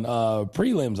 291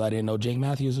 prelims. I didn't know Jake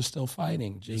Matthews was still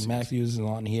fighting. Jake Matthews is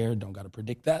on here. Don't got to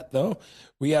predict that, though.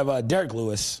 We have Derek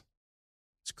Lewis.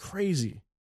 It's crazy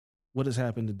what has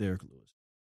happened to Derek Lewis.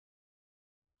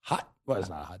 It's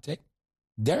not a hot take.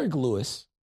 Derek Lewis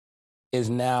is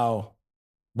now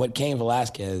what Cain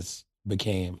Velasquez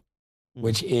became,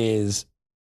 which is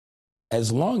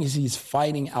as long as he's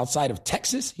fighting outside of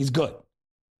Texas, he's good.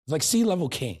 It's like C-level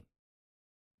Cain.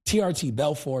 TRT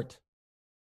Belfort,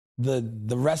 the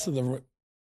rest of the,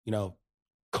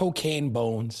 cocaine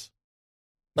bones.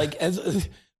 Like as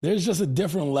There's just a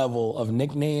different level of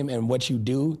nickname and what you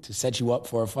do to set you up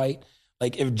for a fight.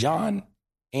 Like if John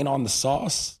ain't on the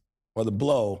sauce or the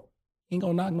blow, he ain't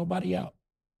gonna knock nobody out.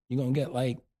 You're gonna get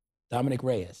like Dominic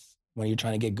Reyes when you're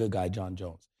trying to get good guy John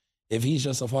Jones. If he's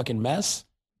just a fucking mess,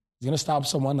 he's gonna stop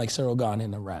someone like Cyril Gane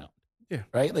in a round. Yeah.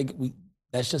 Right? Like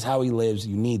that's just how he lives.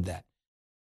 You need that.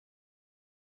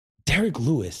 Derek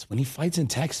Lewis, when he fights in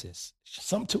Texas,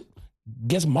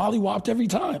 gets mollywopped every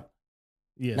time.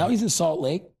 Yeah. Now he's in Salt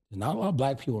Lake. There's not a lot of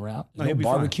black people around. There's no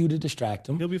barbecue to distract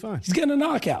him. He'll be fine. He's getting a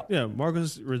knockout. Yeah,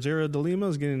 Marcos Rogero de Lima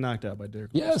is getting knocked out by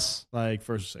Derek Lewis. Yes. Like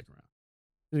first or second round.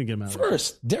 He didn't get him out.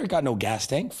 First. Derek got no gas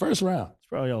tank. First round. It's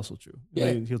probably also true. Yeah.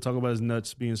 I mean, he'll talk about his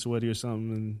nuts being sweaty or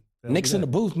something. And Nick's in the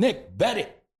booth. Nick, bet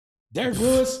it. Derek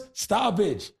Lewis,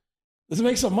 stoppage. Let's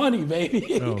make some money,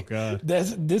 baby. Oh, God.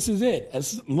 This is it.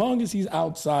 As long as he's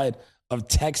outside of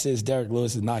Texas, Derek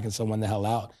Lewis is knocking someone the hell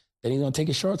out. Then he's going to take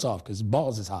his shorts off because his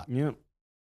balls is hot. Yep.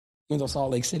 Even though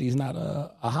Salt Lake City is not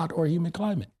a hot or humid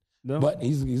climate. No. But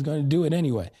he's going to do it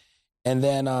anyway. And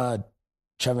then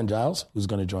Trevin Giles, who's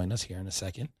going to join us here in a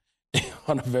second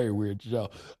on a very weird show.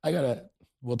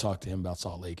 We'll talk to him about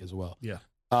Salt Lake as well. Yeah.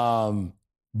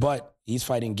 But he's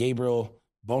fighting Gabriel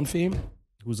Bonfim,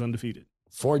 who's undefeated.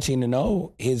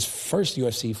 14-0. His first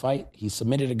UFC fight, he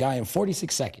submitted a guy in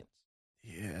 46 seconds.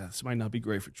 Yeah, this might not be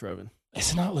great for Trevin.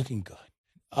 It's not looking good.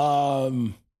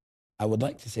 I would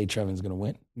like to say Trevin's going to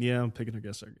win. Yeah, I'm picking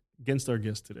against our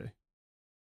guest today.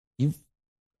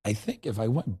 I think if I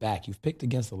went back, you've picked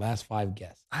against the last 5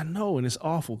 guests. I know, and it's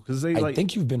awful because I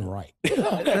think you've been right.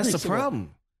 That's the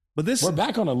problem. But we're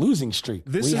back on a losing streak.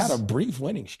 We had a brief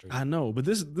winning streak. I know, but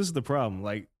this is the problem.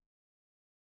 Like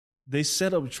they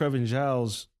set up Trevin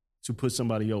Giles to put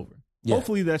somebody over. Yeah.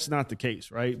 Hopefully that's not the case,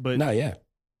 right? But no, yeah.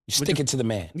 You stick it to the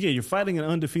man. Yeah, you're fighting an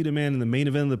undefeated man in the main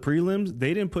event of the prelims.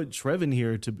 They didn't put Trevin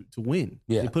here to win.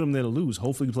 Yeah. They put him there to lose.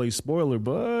 Hopefully he plays spoiler,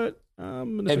 but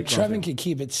if Trevin can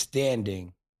keep it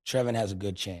standing, Trevin has a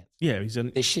good chance. Yeah,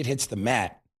 this shit hits the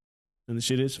mat. And the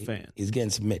shit is fan. He's getting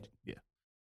submitted. Yeah.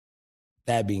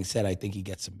 That being said, I think he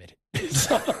gets submitted.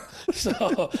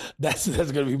 so that's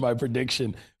going to be my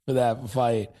prediction for that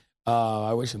fight.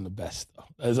 I wish him the best, though,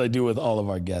 as I do with all of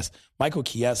our guests. Michael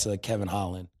Chiesa, Kevin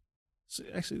Holland. So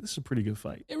actually, this is a pretty good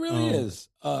fight. It really is.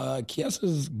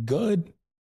 Chiesa's good.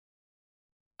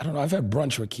 I don't know. I've had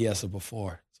brunch with Chiesa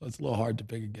before, so it's a little hard to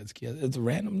pick against Chiesa. It's a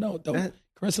random note.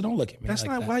 Carissa, don't look at me. That's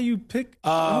like not that. why you pick.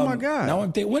 Oh my God! Now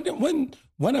I'm thinking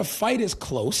when a fight is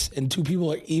close and two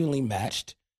people are evenly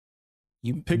matched,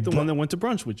 you pick the one that went to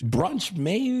brunch with you. Brunch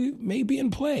may be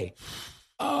in play.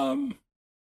 Now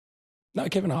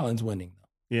Kevin Holland's winning though.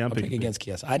 Yeah, I'm picking against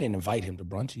Chiesa. I didn't invite him to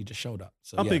brunch. He just showed up.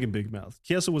 So I'm picking Big Mouth.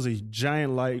 Chiesa was a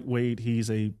giant lightweight. He's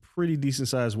a pretty decent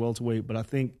sized welterweight, but I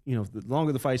think the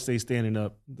longer the fight stays standing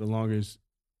up, the longer it's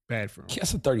bad for him.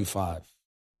 Chiesa 35.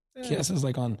 Yeah. Chiesa's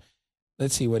like on.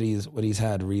 Let's see what he's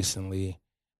had recently.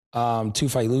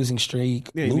 2-fight losing streak.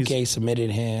 Yeah, Luque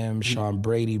submitted him. Sean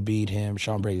Brady beat him.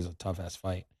 Sean Brady's a tough-ass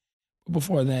fight. But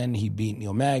before then, he beat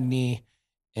Neil Magny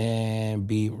and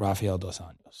beat Rafael Dos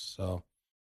Anjos. So,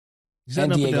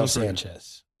 and Diego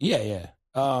Sanchez. Yeah.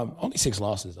 Only 6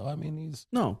 losses, though. I mean,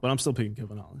 No, but I'm still picking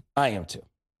Kevin Holland. I am, too.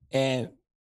 And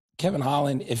Kevin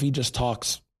Holland, if he just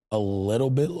talks a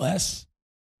little bit less,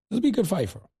 this would be a good fight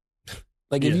for him.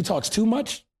 Like, if he talks too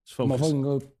much,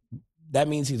 that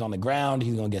means he's on the ground.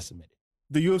 He's going to get submitted.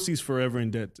 The UFC's forever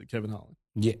in debt to Kevin Holland.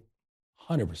 Yeah,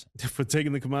 100%. For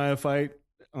taking the Kamaya fight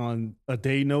on a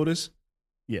day notice.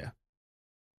 Yeah.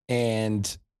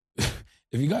 And if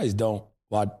you guys don't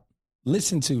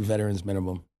listen to Veterans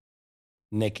Minimum,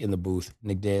 Nick in the booth,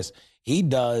 Nick Diaz. He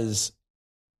does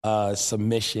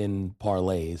submission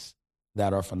parlays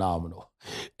that are phenomenal.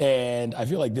 And I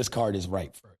feel like this card is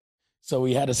right for it. So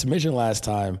we had a submission last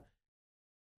time.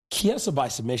 Chiesa by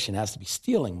submission has to be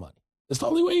stealing money. That's the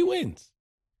only way he wins.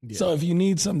 Yeah. So if you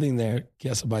need something there,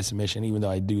 Chiesa by submission, even though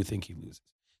I do think he loses.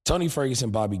 Tony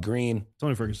Ferguson, Bobby Green.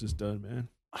 Tony Ferguson's done, man.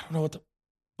 I don't know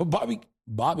but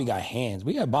Bobby got hands.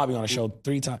 We had Bobby on a show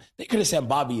 3 times. They could have sent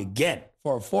Bobby again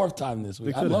for a 4th time this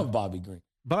week. I love Bobby Green.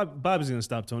 Bobby's going to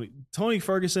stop Tony. Tony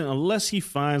Ferguson, unless he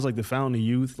finds like the fountain of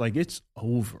youth, like it's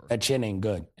over. That chin ain't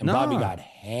good. And Bobby got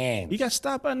hands. He got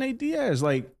stopped by Nate Diaz.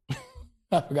 Like,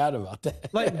 I forgot about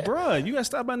that. Like, bruh, you got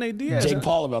stopped by Nate Diaz. Jake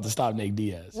Paul about to stop Nate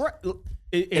Diaz. Right.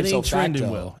 It ain't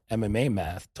trending well. MMA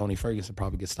math, Tony Ferguson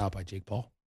probably gets stopped by Jake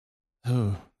Paul.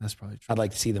 Oh, that's probably true. I'd like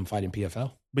to see them fight in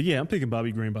PFL. But yeah, I'm picking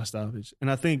Bobby Green by stoppage.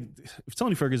 And I think if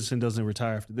Tony Ferguson doesn't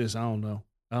retire after this, I don't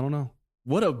know.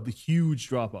 What a huge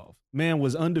drop-off. Man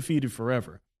was undefeated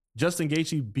forever. Justin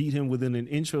Gaethje beat him within an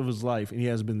inch of his life, and he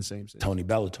hasn't been the same since. Tony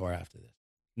Bellator after this.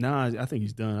 Nah, I think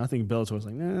he's done. I think Bellator's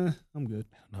like, nah, I'm good.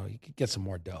 No, you could get some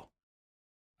more dough.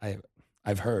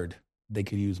 I've heard they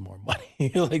could use more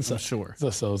money. Like so, I'm sure.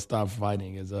 So stop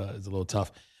fighting is a little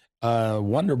tough.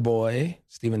 Wonder Boy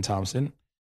Stephen Thompson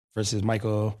versus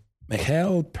Miguel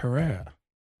Pereira.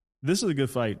 This is a good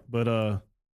fight, but I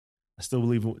still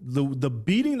believe the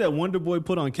beating that Wonder Boy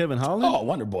put on Kevin Holland. Oh,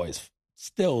 Wonder Boy is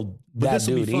still that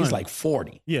dude. He's like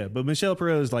 40. Yeah, but Michelle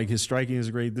Pereira is like, his striking is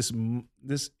great. This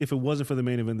if it wasn't for the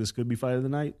main event, this could be fight of the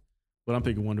night. But I'm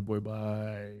picking Wonder Boy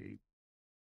by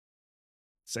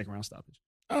second round stoppage.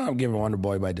 I'm giving Wonder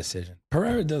Boy by decision.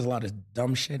 Pereira does a lot of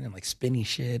dumb shit and like spinny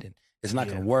shit, and it's not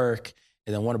going to work.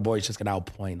 And then Wonder Boy's just going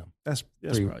to outpoint him. That's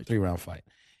three round fight.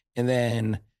 And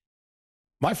then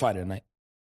my fight of the night,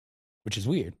 which is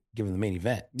weird given the main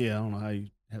event. Yeah, I don't know how you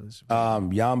have this.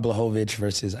 Jan Blachowicz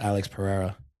versus Alex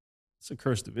Pereira. It's a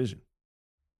cursed division.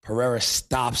 Pereira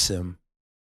stops him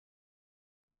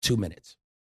 2 minutes.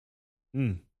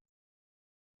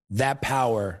 That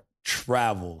power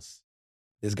travels.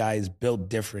 This guy is built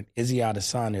different. Izzy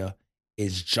Adesanya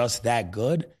is just that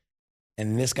good.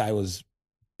 And this guy was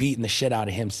beating the shit out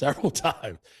of him several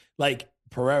times. Like,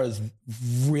 Pereira's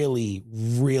really,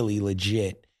 really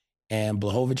legit. And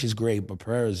Blachowicz is great, but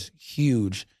Pereira's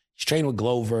huge. He's trained with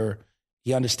Glover.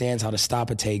 He understands how to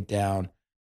stop a takedown.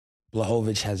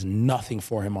 Blachowicz has nothing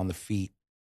for him on the feet.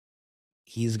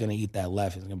 He's going to eat that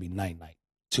left. It's going to be night-night.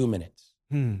 2 minutes.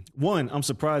 One, I'm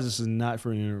surprised this is not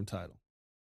for an interim title.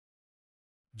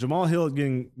 Jamal Hill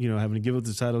having to give up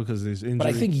the title because there's injury. But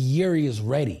I think Yuri is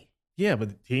ready. Yeah, but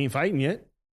he ain't fighting yet.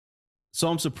 So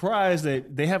I'm surprised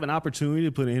that they have an opportunity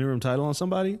to put an interim title on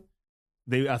somebody.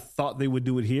 I thought they would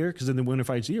do it here because then the winner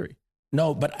fights Yuri.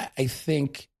 No, but I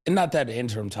think, and not that the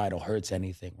interim title hurts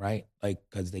anything, right? Like,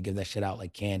 because they give that shit out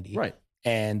like candy. Right.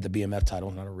 And the BMF title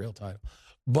is not a real title.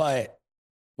 But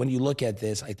when you look at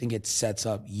this, I think it sets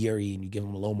up Yuri and you give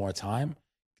him a little more time.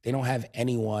 They don't have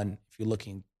anyone, if you're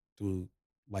looking through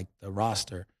like the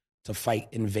roster, to fight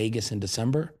in Vegas in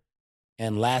December.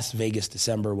 And last Vegas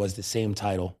December was the same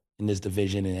title in this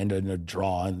division and ended in a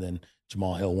draw, and then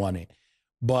Jamal Hill won it.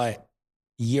 But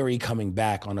Yuri coming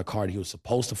back on a card, he was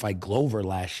supposed to fight Glover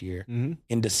last year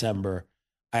in December.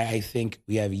 I think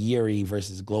we have Yuri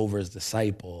versus Glover's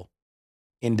disciple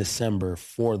in December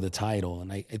for the title.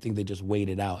 And I think they just wait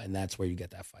it out, and that's where you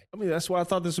get that fight. I mean, that's why I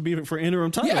thought this would be for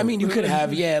interim title. Yeah, I mean, you could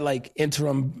have, like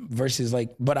interim versus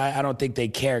but I don't think they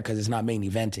care because it's not main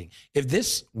eventing. If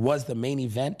this was the main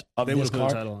event of this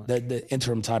card, the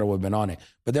interim title would have been on it.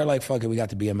 But they're like, fuck it, we got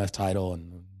the BMF title,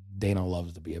 and Dana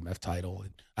loves the BMF title.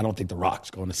 And I don't think The Rock's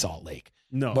going to Salt Lake.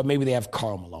 No. But maybe they have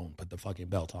Karl Malone put the fucking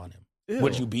belt on him. Ew.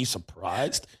 Would you be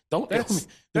surprised?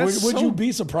 Would you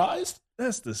be surprised?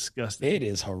 That's disgusting. It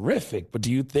is horrific. But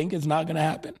do you think it's not going to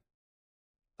happen?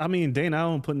 I mean, Dana, I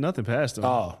don't put nothing past him.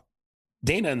 Oh,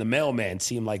 Dana and the mailman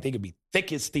seem like they could be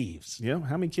thick as thieves. Yeah.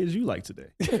 How many kids you like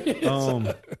today?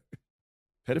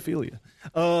 Pedophilia.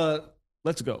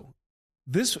 Let's go.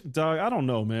 This dog, I don't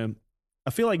know, man. I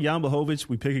feel like Jan Blachowicz,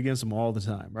 we pick against him all the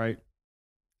time, right?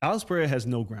 Alex Pereira has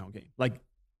no ground game. Like,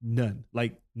 none.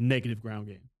 Like, negative ground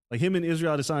game. Like, him and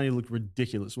Israel Adesanya looked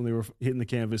ridiculous when they were hitting the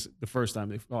canvas the first time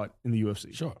they fought in the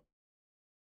UFC. Sure.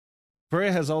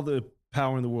 Pereira has all the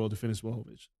power in the world to finish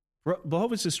Blachowicz.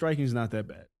 Blachowicz's striking is not that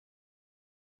bad.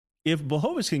 If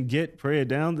Blachowicz can get Pereira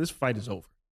down, this fight is over.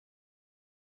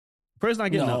 Pereira's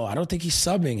not getting I don't think he's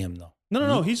subbing him, though.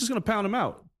 No. He's just going to pound him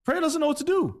out. Pereira doesn't know what to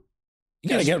do. You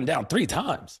got to get him down 3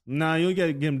 times. Nah, you only got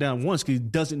to get him down once because he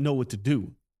doesn't know what to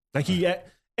do.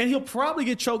 And he'll probably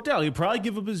get choked out. He'll probably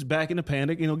give up his back in a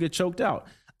panic and he'll get choked out.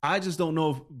 I just don't know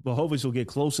if Blachowicz will get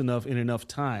close enough in enough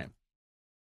time.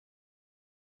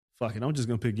 Fuck it, I'm just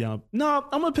going to pick Jan. No,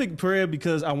 I'm going to pick Pereira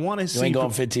because I want to see. You ain't going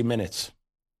 15 minutes.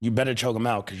 You better choke him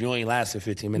out because you only lasted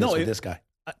 15 minutes with this guy.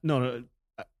 No.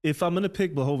 If I'm going to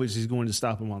pick Blachowicz, he's going to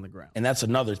stop him on the ground. And that's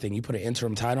another thing. You put an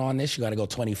interim title on this, you got to go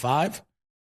 25.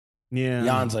 Yeah.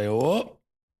 Jan's like, oh,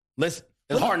 listen,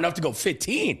 it's hard enough to go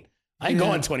 15. I ain't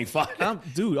going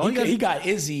 25. Dude, he got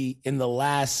Izzy in the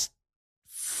last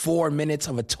 4 minutes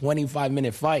of a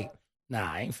 25-minute fight.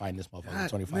 Nah, I ain't fighting this motherfucker in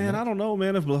 25 minutes. I don't know,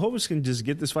 man. If Blachowicz can just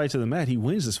get this fight to the mat, he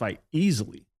wins this fight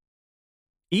easily.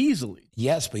 Easily.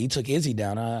 Yes, but he took Izzy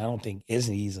down. I don't think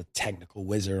Izzy's a technical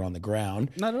wizard on the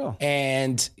ground. Not at all.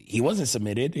 And he wasn't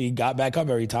submitted. He got back up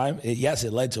every time. Yes,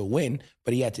 it led to a win,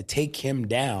 but he had to take him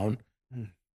down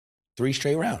 3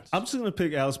 straight rounds. I'm just going to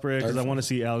pick Alex Pereira because I want to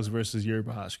see Alex versus Yuri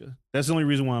Prochazka. That's the only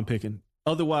reason why I'm picking.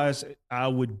 Otherwise, I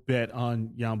would bet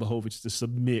on Jan Blachowicz to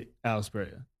submit Alex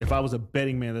Pereira. If I was a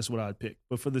betting man, that's what I'd pick.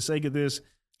 But for the sake of this,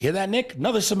 hear that, Nick?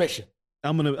 Another submission.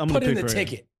 I'm gonna put pick in the Pereira.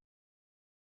 ticket.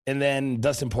 And then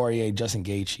Dustin Poirier, Justin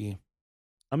Gaethje.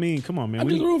 I mean, come on, man. I'm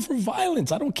just rooting for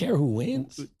violence. I don't care who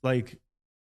wins. Like,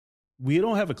 we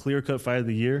don't have a clear-cut fight of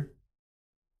the year.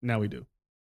 Now we do.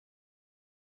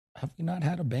 Have we not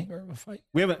had a banger of a fight?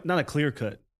 We haven't, not a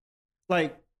clear-cut.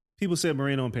 Like, people said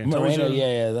Moreno and Pantoja. Moreno,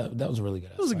 yeah, that was a really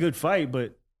good. It was a good fight,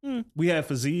 but we had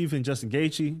Fiziev and Justin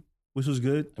Gaethje, which was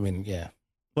good. I mean, yeah.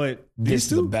 But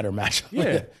this is a better matchup.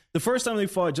 Yeah. The first time they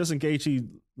fought, Justin Gaethje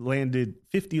landed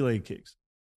 50 leg kicks.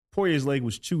 Poirier's leg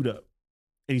was chewed up,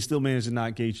 and he still managed to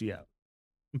knock Gaethje out.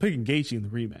 I'm picking Gaethje in the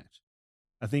rematch.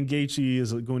 I think Gaethje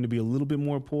is going to be a little bit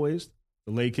more poised.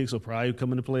 The leg kicks will probably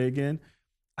come into play again.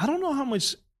 I don't know how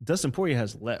much Dustin Poirier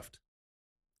has left.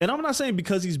 And I'm not saying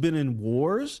because he's been in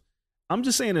wars. I'm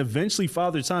just saying eventually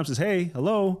Father Time says, hey,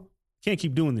 hello, can't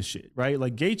keep doing this shit, right?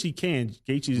 Like Gaethje can.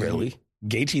 Gaethje's really?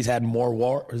 Gaethje's had more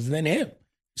wars than him.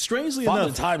 Strangely Father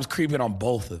enough, Time's creeping on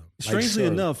both of them. Strangely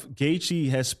enough, Gaethje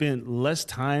has spent less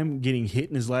time getting hit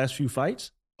in his last few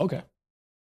fights. Okay.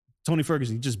 Tony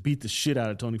Ferguson, he just beat the shit out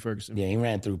of Tony Ferguson. Yeah, he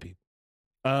ran through people.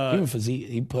 Even Fiziev,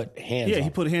 he put hands on. Yeah, he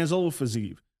put hands over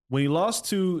Fiziev. When he lost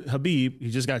to Habib, he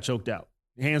just got choked out.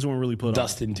 Hands weren't really put on.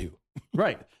 Dustin too.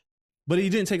 Right. But he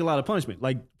didn't take a lot of punishment.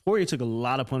 Like, Poirier took a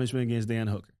lot of punishment against Dan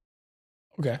Hooker.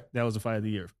 Okay. That was the fight of the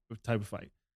year type of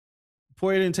fight.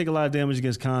 Poirier didn't take a lot of damage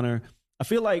against Conor. I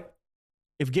feel like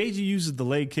if Gaethje uses the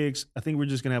leg kicks, I think we're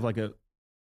just going to have like a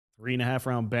 3.5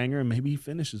 round banger and maybe he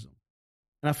finishes them.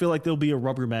 And I feel like there'll be a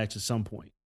rubber match at some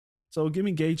point. So give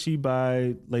me Gaethje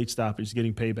by late stoppage,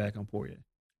 getting payback on Poirier.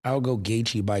 I'll go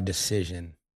Gaethje by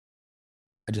decision.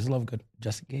 I just love good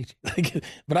Justin Gaethje.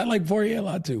 But I like Poirier a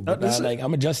lot too. But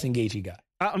I'm a Justin Gaethje guy.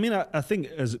 I mean, I think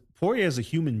as Poirier as a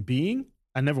human being,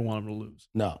 I never want him to lose.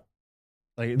 No.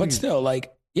 Like, but still,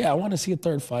 like, yeah, I want to see a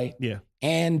third fight. Yeah.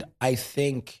 And I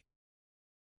think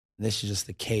this is just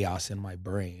the chaos in my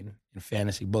brain and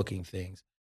fantasy booking things.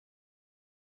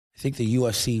 I think the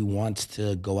UFC wants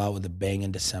to go out with a bang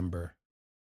in December.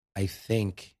 I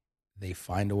think they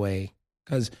find a way.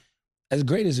 Because as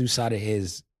great as USADA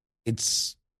is,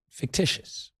 it's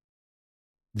fictitious.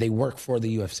 They work for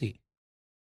the UFC.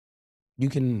 You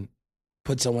can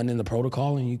put someone in the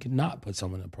protocol and you can not put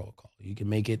someone in the protocol. You can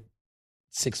make it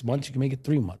 6 months. You can make it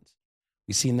 3 months.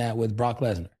 We've seen that with Brock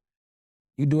Lesnar.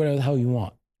 You do whatever the hell you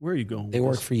want. Where are you going? They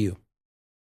work for you.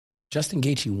 Justin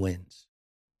Gaethje wins.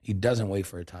 He doesn't wait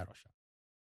for a title shot.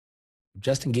 If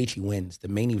Justin Gaethje wins, the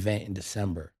main event in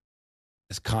December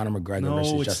is Conor McGregor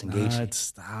versus Justin Gaethje.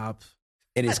 Stop.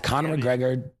 It is Conor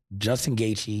McGregor, Justin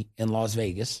Gaethje in Las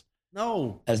Vegas.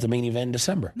 No. As the main event in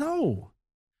December. No.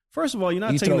 First of all, you're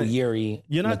not you taking throw Yuri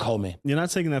and the Coleman. You're not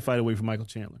taking that fight away from Michael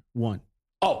Chandler. One.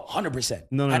 Oh, 100%.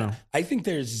 No. I think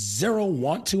there's zero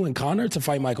want to in Conor to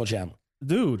fight Michael Chandler.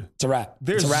 Dude. It's a wrap.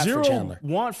 There's it's a wrap zero for Chandler.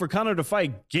 want for Conor to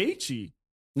fight Gaethje.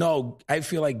 No, I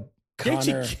feel like Conor...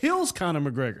 Gaethje kills Conor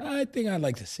McGregor. I think I'd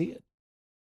like to see it.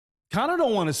 Conor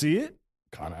don't want to see it.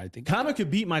 Conor could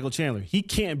beat Michael Chandler. He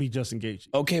can't beat Justin Gaethje.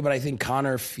 Okay, but I think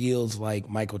Conor feels like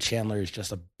Michael Chandler is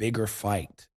just a bigger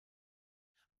fight.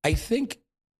 I think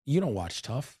you don't watch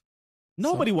Tough.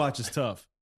 Nobody watches Tough.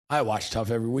 I watch Tough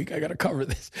every week. I got to cover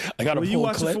this. I got to pull you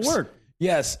watch clips. it for work.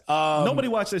 Yes. Nobody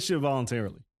watched that shit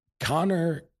voluntarily.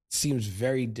 Conor seems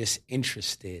very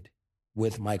disinterested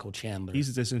with Michael Chandler.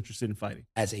 He's disinterested in fighting.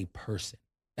 As a person.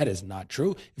 That is not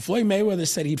true. If Floyd Mayweather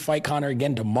said he'd fight Conor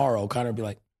again tomorrow, Conor would be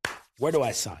like, where do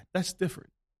I sign? That's different.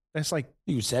 That's like...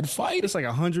 You said fight? It's like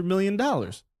 $100 million.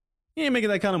 He ain't making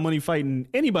that kind of money fighting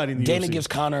anybody in the Dana UFC. gives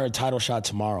Conor a title shot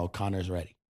tomorrow. Conor's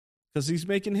ready. Because he's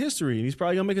making history, and he's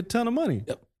probably going to make a ton of money.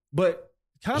 Yep. But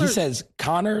Conor... He says,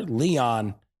 Conor,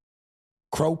 Leon,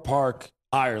 Croke Park,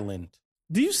 Ireland.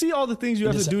 Do you see all the things you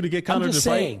have to do to get Conor to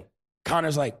fight?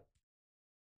 Conor's like,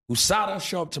 USADA,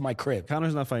 show up to my crib.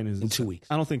 Conor's not fighting in 2 weeks.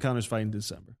 I don't think Conor's fighting in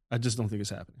December. I just don't think it's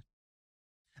happening.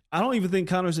 I don't even think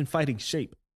Conor's in fighting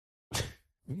shape. I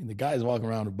mean, the guy's walking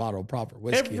around with a bottle of proper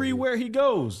whiskey. Everywhere he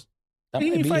goes. That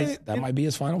might be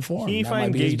his final form. He ain't that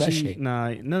might be his best shape. Nah,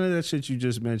 none of that shit you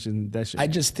just mentioned. That shit. I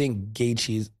just think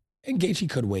Gaethje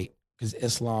could wait because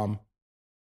Islam.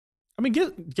 I mean,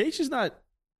 Gaethje's not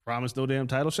promised no damn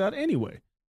title shot anyway.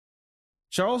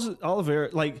 Charles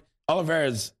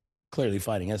Oliveira's clearly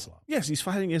fighting Islam. Yes, he's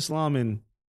fighting Islam, and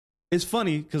it's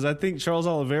funny because I think Charles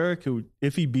Oliveira could,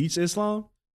 if he beats Islam,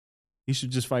 he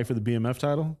should just fight for the BMF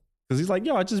title. Because he's like,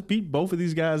 yo, I just beat both of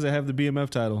these guys that have the BMF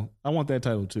title. I want that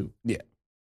title too. Yeah.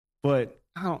 But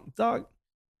I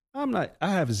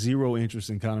have zero interest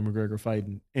in Conor McGregor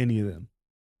fighting any of them.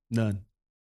 None.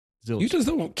 Zilch. You just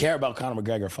don't care about Conor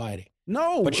McGregor fighting.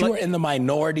 No. But you are in the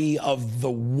minority of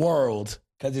the world.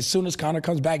 Because as soon as Conor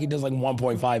comes back, he does like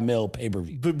 1.5 mil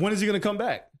pay-per-view. But when is he going to come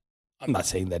back? I'm not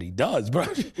saying that he does, bro.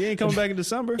 He ain't coming back in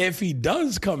December. If he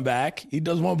does come back, he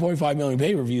does 1.5 million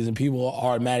pay-per-views and people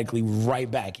are automatically right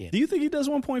back in. Do you think he does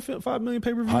 1.5 million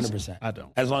pay-per-views? 100%. I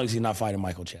don't. As long as he's not fighting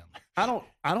Michael Chandler. I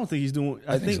don't think he's doing.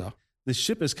 I think so. The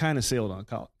ship has kind of sailed on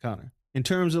Conor in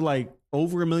terms of like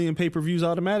over 1 million pay-per-views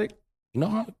automatic. You know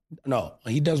how? No,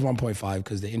 he does 1.5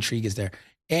 because the intrigue is there.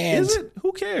 And Is it?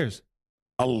 Who cares?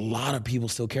 a lot of people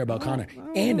still care about Conor.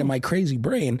 And in my crazy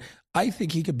brain, I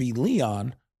think he could beat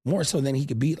Leon more so than he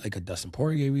could beat like a Dustin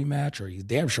Poirier rematch, or he's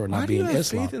damn sure not Why do you beating have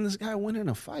Islam. faith in this guy winning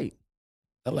a fight?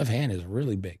 That left hand is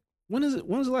really big. When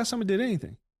was the last time he did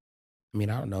anything? I mean,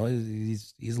 I don't know.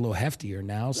 He's a little heftier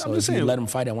now. So I'm if just you saying, let him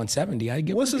fight at 170, I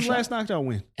give What's him a his shot. last knockout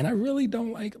win? And I really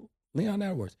don't like Leon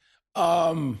Edwards.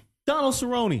 Donald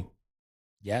Cerrone.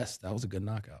 Yes, that was a good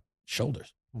knockout.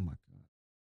 Shoulders. Oh my God.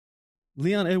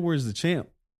 Leon Edwards the champ.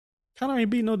 Conor ain't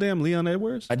beat no damn Leon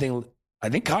Edwards. I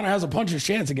think Conor has a puncher's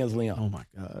chance against Leon. Oh my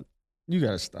God. You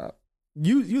gotta stop.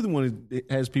 You're the one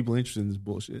that has people interested in this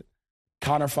bullshit.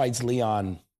 Conor fights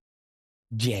Leon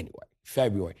January,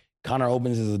 February. Conor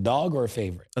opens as a dog or a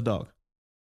favorite? A dog.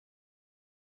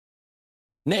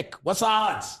 Nick, what's the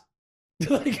odds?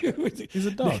 He's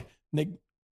a dog. Nick,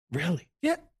 really?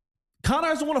 Yeah. Conor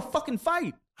doesn't want to fucking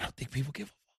fight. I don't think people give a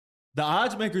fuck. The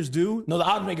odds makers do. No, the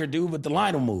odds maker do, but the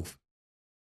line will move.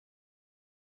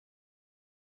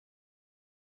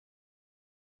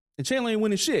 And Chandler ain't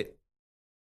winning shit.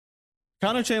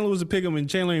 Conor Chandler was a pick'em and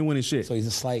Chandler ain't winning shit. So he's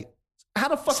a slight How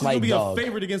the fuck is he slight gonna be dog. a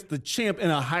favorite against the champ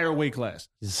in a higher weight class?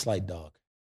 He's a slight dog.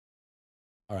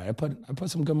 All right, I put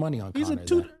some good money on He's Conor. a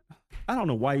two. I don't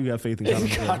know why you have faith in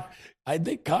Conor. I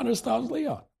think Conor stops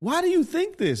Leon. Why do you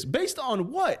think this? Based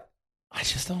on what? I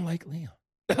just don't like Leon.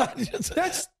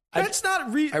 That's not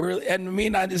I really, and I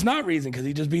mean, it's not reason because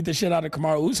he just beat the shit out of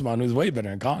Kamaru Usman, who's way better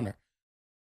than Conor.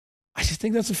 I just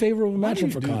think that's a favorable Why do matchup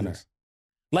you for do Conor. this?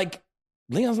 Like,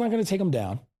 Leon's not going to take him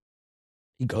down.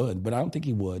 He could, but I don't think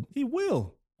he would. He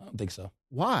will. I don't think so.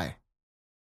 Why?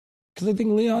 Because I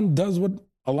think Leon does what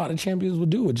a lot of champions would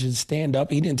do, which is stand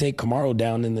up. He didn't take Kamaru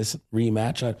down in this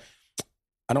rematch.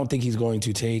 I don't think he's going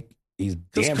to take. He's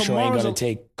damn sure ain't going to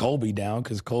take Colby down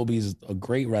because Colby's a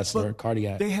great wrestler, But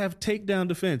cardiac. They have takedown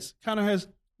defense. Conor has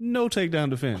no takedown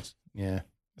defense. Yeah,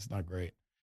 it's not great.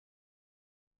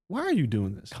 Why are you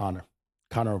doing this? Conor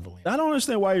over Leon. I don't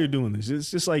understand why you're doing this.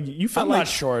 It's just like you felt I'm like not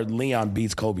sure Leon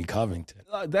beats Colby Covington.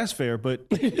 That's fair, but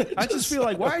I just feel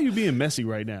like, why are you being messy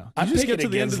right now? You I'm just picking get to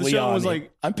the end of the against show and was Leon.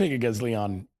 like, I'm picking against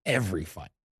Leon every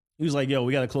fight. he was like, yo,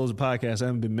 we got to close the podcast. I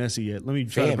haven't been messy yet. Let me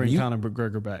try to Fam, bring you- Conor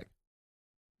McGregor back.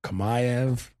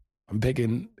 Kamaev. I'm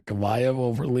picking Kamaev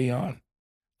over Leon.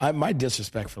 My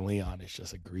disrespect for Leon is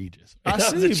just egregious. I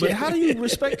As a see, but how do champion. you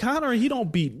respect Conor and he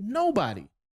don't beat nobody?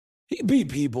 He beat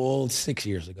people 6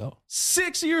 years ago.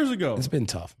 6 years ago. It's been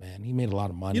tough, man. He made a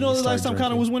lot of money. You know He the last started time Conor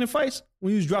drinking. was winning fights?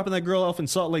 When he was dropping that girl off in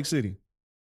Salt Lake City.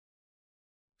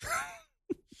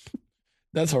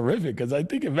 That's horrific because I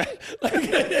think it lines up.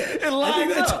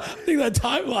 I think that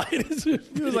timeline is.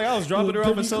 He was like, I was dropping her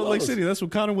off in Salt Lake City. That's when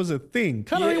Conor was a thing.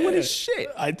 Conor ain't winning shit.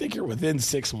 I think you're within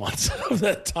 6 months of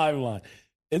that timeline.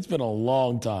 It's been a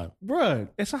long time. Bruh.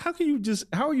 And so how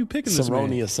are you picking this man?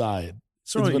 Cerrone aside.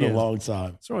 Cerrone, It's been yeah. a long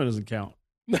time. Cerrone doesn't count.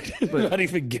 Not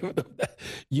even giving him that.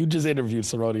 You just interviewed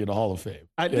Cerrone in the Hall of Fame.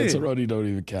 I did. Cerrone don't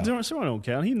even count. Cerrone don't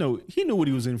count. He knew what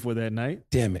he was in for that night.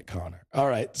 Damn it, Conor. All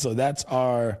right, so that's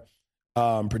our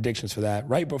predictions for that.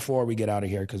 Right before we get out of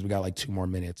here, because we got like 2 more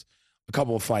minutes, a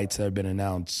couple of fights that have been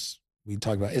announced. We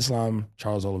talked about Islam,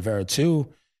 Charles Oliveira 2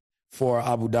 for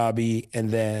Abu Dhabi, and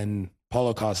then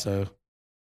Paulo Costa,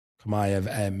 Kamaev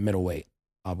at middleweight,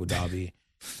 Abu Dhabi.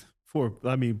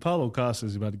 Paulo Costa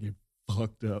is about to get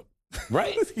fucked up.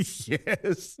 Right?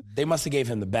 Yes. They must have gave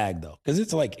him the bag, though, because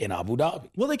it's like in Abu Dhabi.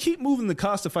 Well, they keep moving the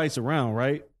Costa fights around,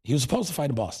 right? He was supposed to fight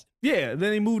in Boston. Yeah.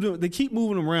 Then they keep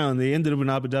moving them around. They ended up in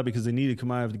Abu Dhabi because they needed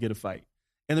Kamaev to get a fight.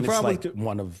 And the And problem it's like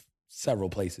one of several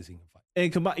places he can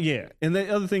fight. And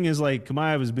the other thing is like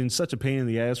Kamaev has been such a pain in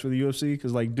the ass for the UFC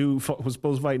because like dude was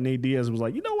supposed to fight Nate Diaz and was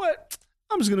like, you know what?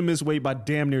 I'm just gonna miss weight by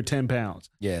damn near 10 pounds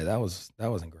Yeah, that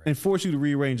wasn't great. and force you to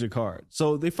rearrange your card.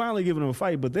 So they finally given him a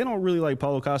fight, but they don't really like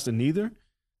Paulo Costa neither.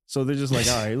 So they're just like,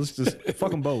 all right, let's just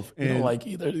fuck them both. I And don't like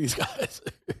either of these guys.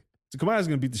 so Kamaev's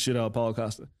gonna beat the shit out of Paulo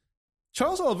Costa.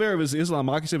 Charles Oliveira versus Islam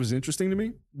Makhachev is interesting to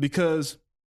me because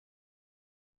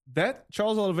that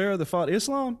Charles Oliveira that fought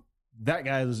Islam, that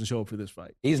guy doesn't show up for this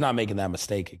fight. He's not making that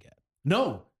mistake again.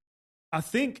 No, I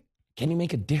think Can he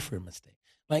make a different mistake?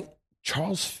 Like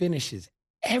Charles finishes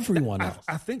everyone else.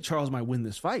 I think Charles might win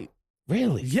this fight.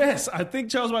 Really? Yes, I think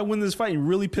Charles might win this fight and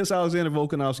really piss Alexander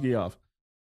Volkanovski off.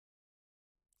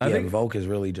 Volk is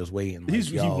really just waiting. Like,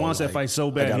 he wants that fight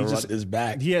so bad. I gotta He run this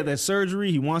back. He had that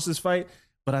surgery. He wants this fight.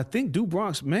 But I think Duke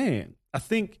Bronx, man, I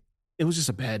think it was just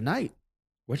a bad night.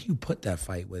 Where do you put that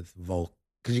fight with Volk?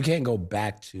 Because you can't go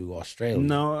back to Australia.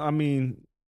 No, I mean,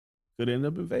 could end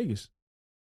up in Vegas.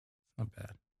 Not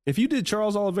bad. If you did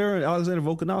Charles Oliveira and Alexander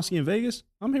Volkanovski in Vegas,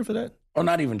 I'm here for that. Or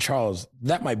not even Charles.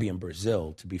 That might be in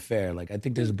Brazil, to be fair. Like, I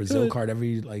think there's a Brazil card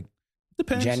every,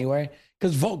 Depends. January.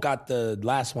 Because Volk got the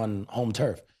last one home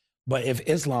turf. But if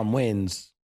Islam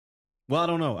wins... Well, I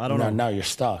don't know. Now you're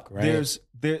stuck, right?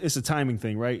 It's a timing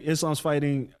thing, right? Islam's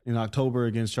fighting in October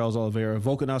against Charles Oliveira.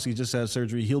 Volkanovski just had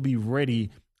surgery. He'll be ready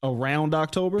around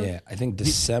October. Yeah, I think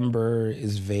December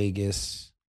is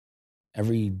Vegas.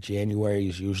 Every January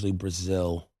is usually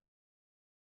Brazil.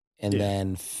 And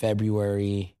then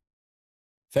February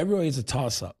is a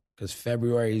toss-up because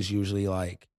February is usually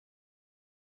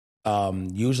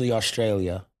usually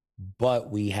Australia, but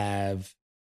we have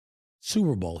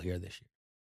Super Bowl here this year.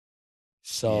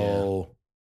 So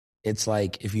it's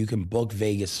like, if you can book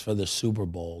Vegas for the Super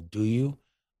Bowl, do you?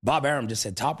 Bob Arum just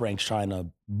said Top Rank's trying to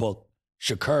book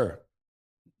Shakur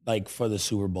for the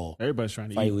Super Bowl. Everybody's trying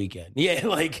to fight eat. weekend.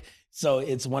 Yeah, so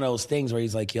it's one of those things where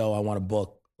he's like, yo, I want to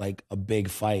book a big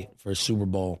fight for a Super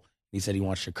Bowl. He said he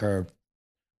wants Shakur.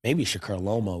 Maybe Shakur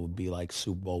Loma would be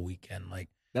Super Bowl weekend.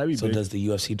 That'd be big. Does the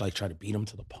UFC try to beat him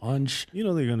to the punch? You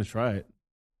know they're gonna try it.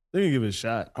 They're gonna give it a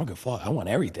shot. I don't give a fuck. I want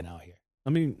everything out here. I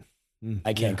mean,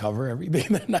 I can't cover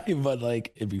everything that night, but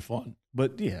it'd be fun.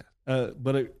 But yeah,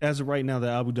 as of right now, the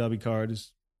Abu Dhabi card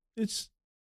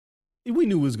we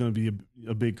knew it was going to be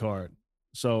a big card.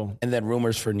 So, and then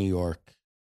rumors for New York.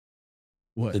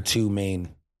 What? The two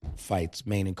main fights,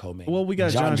 main and co-main. Well, we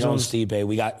got John Jones, Stipe.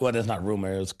 We got that's not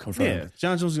rumor. It was confirmed. Yeah,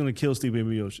 John Jones is going to kill Stipe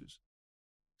Miocic.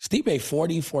 Stipe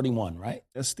 40-41, right?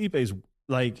 Stipe's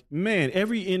man.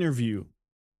 Every interview.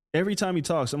 Every time he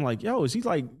talks, I'm like, yo, is he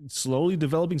slowly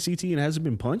developing CT and hasn't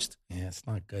been punched? Yeah, it's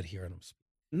not good hearing him speak.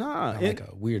 Nah. A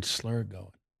weird slur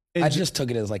going. I just took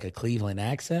it as a Cleveland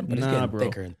accent, but it's getting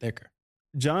thicker and thicker.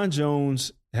 John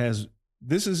Jones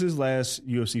this is his last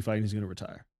UFC fight and he's going to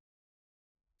retire.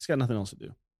 He's got nothing else to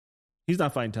do. He's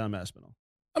not fighting Tom Aspinall.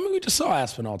 I mean, we just saw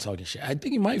Aspinall talking shit. I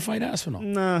think he might fight Aspinall.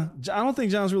 Nah, I don't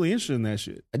think John's really interested in that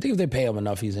shit. I think if they pay him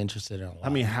enough, he's interested in a lot. I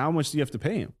mean, how much do you have to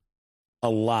pay him? A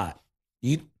lot.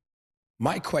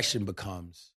 My question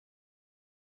becomes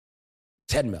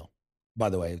 10 mil, by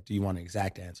the way, do you want an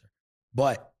exact answer?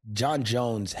 But John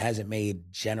Jones hasn't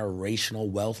made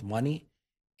generational wealth money,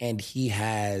 and he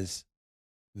has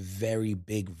very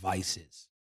big vices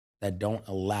that don't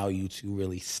allow you to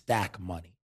really stack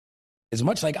money. It's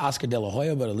much like Oscar De La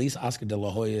Hoya, but at least Oscar De La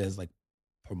Hoya is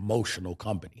promotional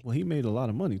company. Well, he made a lot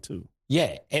of money too.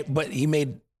 Yeah, but he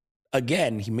made a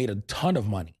ton of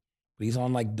money. But he's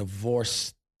on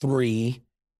Divorce 3,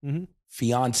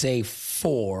 Fiance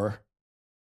 4,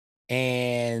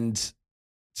 and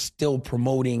still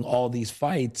promoting all these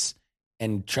fights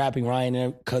and trapping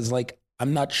Ryan because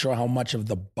I'm not sure how much of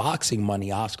the boxing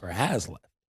money Oscar has left.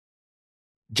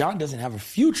 John doesn't have a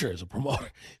future as a promoter.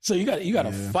 So you got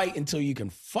to fight until you can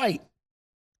fight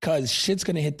because shit's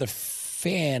going to hit the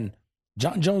fan.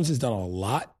 John Jones has done a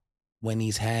lot when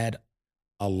he's had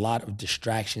a lot of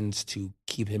distractions to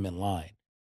keep him in line.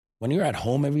 When you're at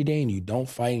home every day and you don't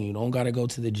fight and you don't got to go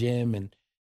to the gym, and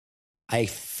I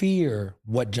fear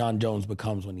what John Jones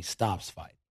becomes when he stops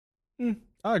fighting.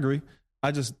 I agree.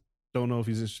 I just don't know if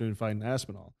he's interested in fighting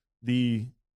Aspinall.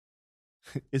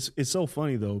 It's so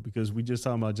funny though because we just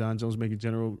talking about John Jones making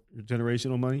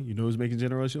generational money. You know who's making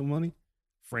generational money?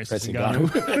 Francis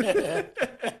Ngannou.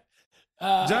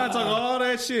 John talking all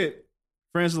that shit.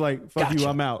 Francis fuck gotcha. You,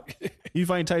 I'm out. You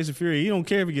fighting Tyson Fury. He don't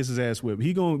care if he gets his ass whipped.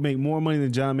 He gonna make more money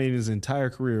than John made in his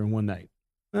entire career in one night.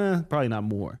 Probably not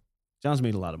more. John's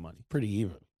made a lot of money. Pretty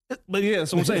even. But yeah,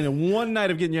 so I'm saying in one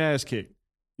night of getting your ass kicked,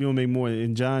 you don't make more.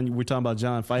 And John, we're talking about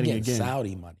John fighting again.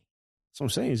 Saudi money. That's what I'm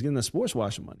saying. He's getting that sports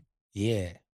washing money.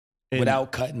 Yeah. And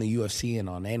without cutting the UFC in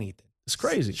on anything. It's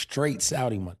crazy. Straight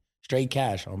Saudi money. Straight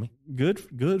cash, homie.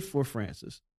 Good for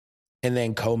Francis. And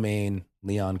then co-main,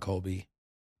 Leon Colby.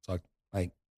 So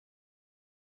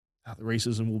the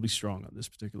racism will be strong on this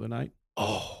particular night.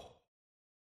 Oh.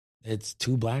 It's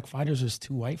 2 black fighters versus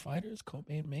 2 white fighters,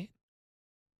 co-main main.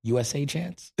 USA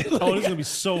chants. There's going to be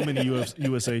so many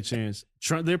USA chants.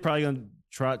 They're probably going to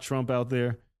trot Trump out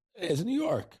there. It's New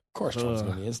York. Of course Trump's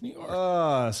going to be. It's New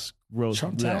York. It's gross.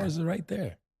 Trump Towers are right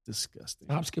there. Disgusting.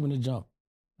 I'm skipping the jump.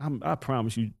 I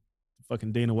promise you,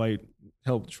 fucking Dana White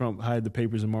helped Trump hide the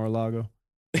papers in Mar-a-Lago.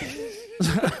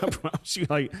 I promise you,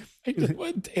 like, I just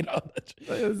put Dana on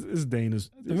the it's Dana's.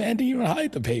 The man didn't even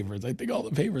hide the papers. I think all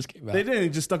the papers came out. They didn't. They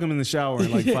just stuck them in the shower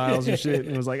and like files and shit.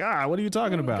 And it was like, what are you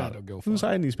talking about? Gotta go Who's for it.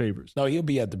 hiding these papers? No, he'll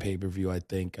be at the pay-per-view, I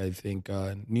think.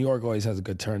 New York always has a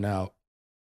good turnout.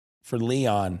 For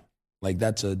Leon, like,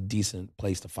 that's a decent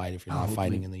place to fight if you're not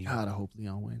fighting in the God, I hope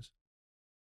Leon wins.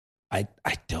 I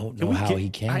don't know how he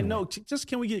can. I know. Just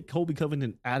can we get Colby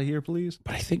Covington out of here, please?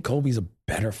 But I think Colby's a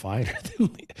better fighter than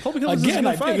Leon. Colby Covington's Again, a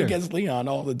I good pick fighter. against Leon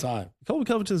all the time. Colby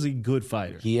Covington's a good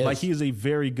fighter. He is. Like, he is a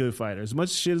very good fighter. As much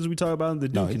shit as we talk about him, the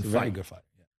dude No, can he's a fight. very good fighter.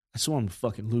 Yeah. I just want him to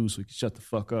fucking lose so he can shut the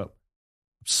fuck up.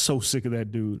 I'm so sick of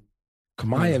that dude.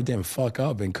 Kamaev didn't fuck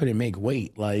up and couldn't make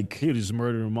weight. Like, He would just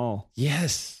murder them all.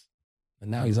 yes. And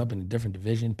now he's up in a different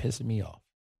division, pissing me off.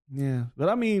 Yeah. But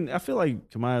I mean, I feel like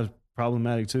Kamaev's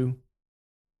problematic too.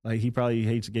 Like, he probably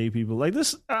hates gay people. Like,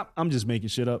 this, I'm just making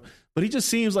shit up. But he just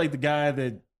seems like the guy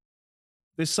that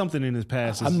there's something in his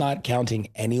past. I'm not counting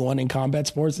anyone in combat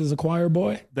sports as a choir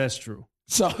boy. That's true.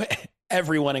 So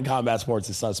everyone in combat sports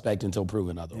is suspect until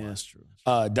proven Yeah, otherwise. that's true.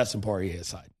 Dustin Poirier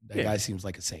aside. That guy seems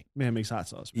like a saint. Man makes hot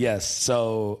sauce. Man. Yes.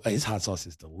 So his hot sauce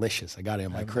is delicious. I got it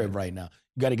in my crib right now.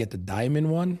 You got to get the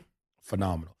diamond one.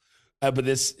 Phenomenal. But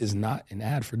this is not an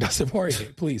ad for Dustin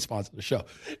Poirier. Please sponsor the show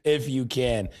if you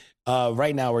can.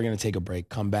 Right now, we're going to take a break,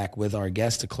 come back with our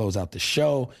guest to close out the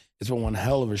show. It's been one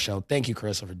hell of a show. Thank you,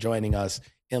 Carissa, for joining us,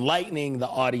 enlightening the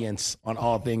audience on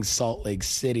all things Salt Lake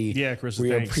City. Yeah, Carissa, we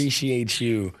thanks. appreciate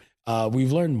you.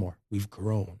 We've learned more. We've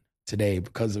grown today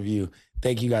because of you.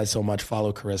 Thank you guys so much.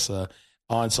 Follow Carissa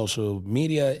on social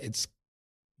media.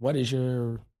 What is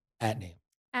your @ name?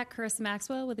 At Carissa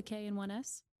Maxwell with a K and one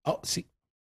S. Oh, see.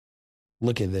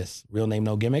 Look at this. Real name,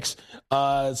 no gimmicks.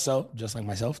 So just like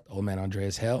myself, the old man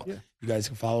Andreas Hale, you guys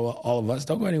can follow all of us.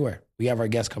 Don't go anywhere. We have our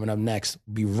guest coming up next.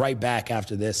 We'll be right back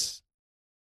after this.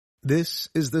 This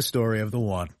is the story of the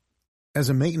one. As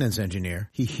a maintenance engineer,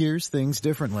 he hears things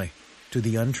differently. To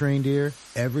the untrained ear,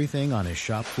 everything on his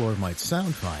shop floor might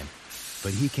sound fine,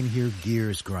 but he can hear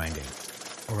gears grinding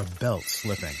or a belt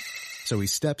slipping. So he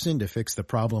steps in to fix the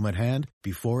problem at hand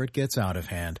before it gets out of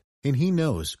hand. And he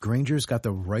knows Grainger's got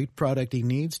the right product he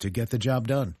needs to get the job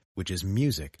done, which is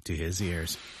music to his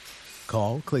ears.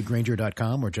 Call, click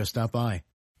Grainger.com, or just stop by.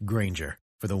 Grainger,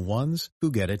 for the ones who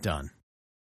get it done.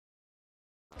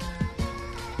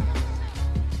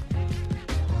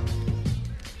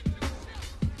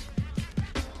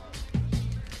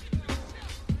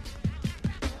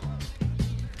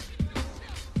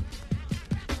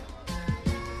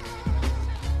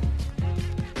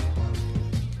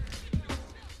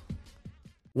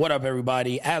 What up,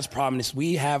 everybody? As promised,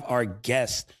 we have our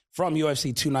guest from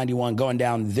UFC 291 going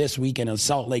down this weekend in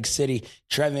Salt Lake City.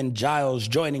 Trevin Giles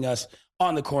joining us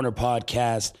on the Corner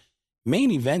Podcast,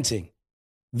 main eventing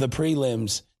the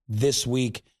prelims this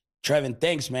week. Trevin,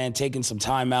 thanks, man, taking some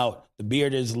time out. The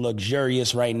beard is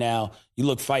luxurious right now. You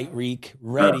look fight week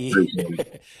ready.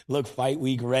 Look fight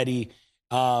week ready.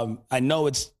 I know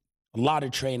it's a lot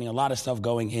of training, a lot of stuff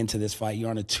going into this fight.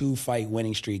 You're on a 2-fight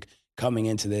winning streak coming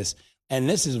into this. And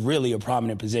this is really a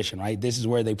prominent position, right? This is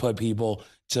where they put people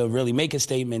to really make a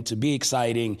statement, to be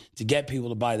exciting, to get people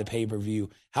to buy the pay-per-view.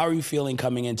 How are you feeling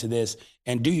coming into this?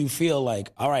 And do you feel like,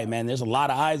 all right, man, there's a lot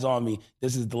of eyes on me.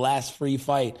 This is the last free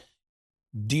fight.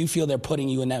 Do you feel they're putting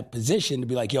you in that position to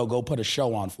be like, yo, go put a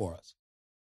show on for us?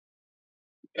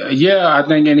 Yeah, I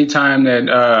think anytime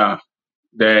that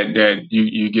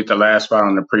you get the last fight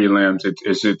on the prelims,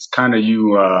 it's kind of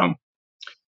you.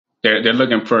 They're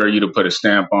looking for you to put a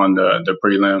stamp on the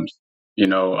prelims,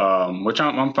 which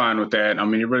I'm fine with that. I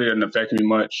mean, it really doesn't affect me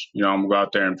much. I'm gonna go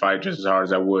out there and fight just as hard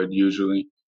as I would usually.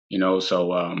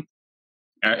 So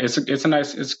it's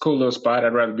a cool little spot.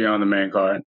 I'd rather be on the main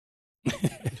card.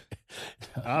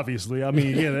 Obviously, I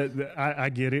mean, yeah, I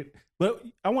get it. But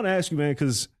I want to ask you, man,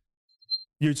 because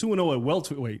you're 2-0 at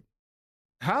welterweight.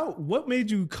 What made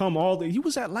you come all the? You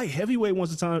was at light heavyweight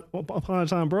upon a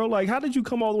time, bro. Like, how did you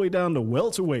come all the way down to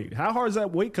welterweight? How hard has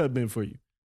that weight cut been for you?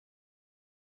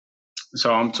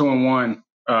 So I'm 2-1.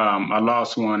 I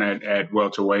lost one at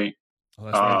welterweight. Oh,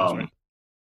 that's right.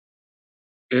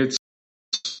 It's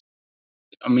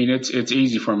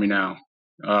easy for me now.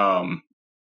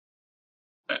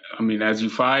 As you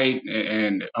fight,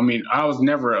 and I was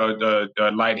never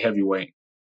a light heavyweight.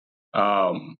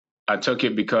 I took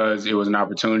it because it was an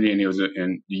opportunity, and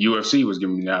and the UFC was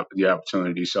giving me the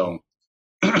opportunity. So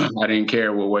I didn't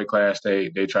care what weight class they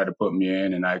tried to put me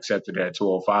in, and I accepted it at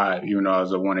 205, even though I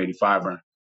was a 185er.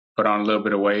 Put on a little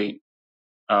bit of weight,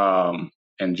 and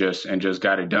just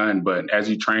got it done. But as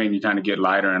you train, you kind of get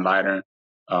lighter and lighter.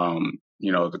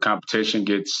 the competition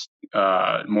gets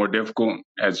more difficult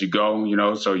as you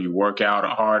go, so you work out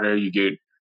harder, you get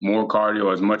more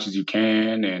cardio as much as you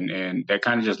can, and that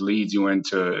kind of just leads you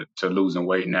into losing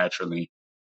weight naturally.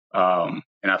 And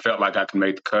I felt like I could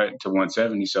make the cut to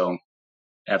 170. So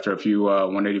after a few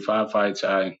 185 fights,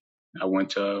 I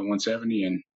went to 170,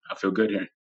 and I feel good here.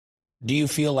 Do you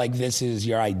feel like this is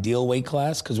your ideal weight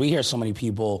class? Because we hear so many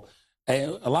people,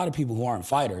 a lot of people who aren't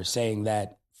fighters, saying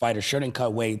that fighters shouldn't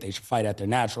cut weight, they should fight at their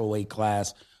natural weight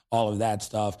class, all of that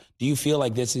stuff. Do you feel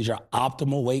like this is your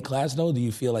optimal weight class, though? Do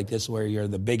you feel like this is where you're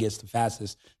the biggest, the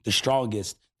fastest, the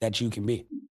strongest that you can be?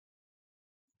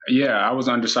 Yeah, I was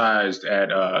undersized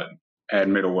at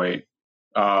middleweight.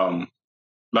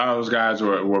 A lot of those guys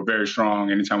were very strong.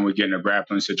 Anytime we get in a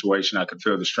grappling situation, I could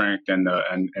feel the strength and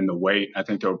the weight. I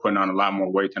think they were putting on a lot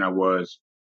more weight than I was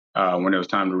when it was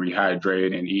time to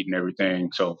rehydrate and eat and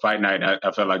everything. So fight night,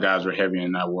 I felt like guys were heavier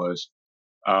than I was.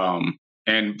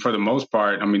 And for the most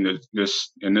part, I mean,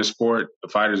 in this sport, the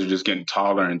fighters are just getting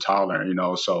taller and taller,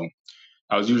 So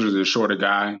I was usually the shorter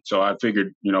guy. So I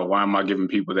figured, why am I giving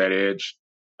people that edge?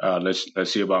 Let's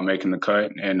see about making the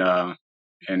cut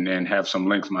and have some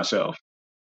length myself.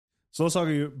 So let's talk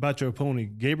about your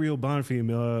opponent, Gabriel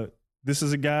Bonfim. This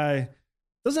is a guy,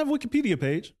 doesn't have a Wikipedia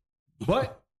page,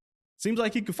 but seems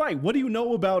like he could fight. What do you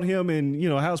know about him, and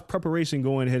how's preparation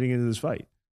going heading into this fight?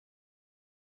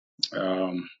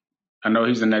 I know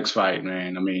he's the next fight,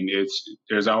 man. I mean,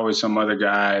 there's always some other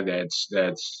guy that's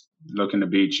looking to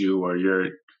beat you, or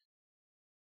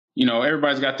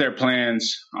everybody's got their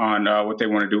plans on what they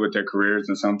want to do with their careers,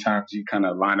 and sometimes you kind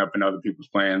of line up in other people's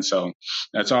plans. So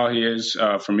that's all he is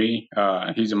for me.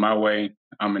 He's in my way,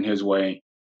 I'm in his way.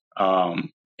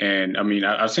 And I mean,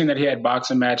 I've seen that he had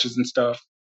boxing matches and stuff.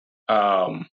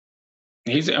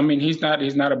 He's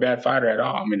not a bad fighter at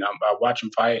all. I mean, I watch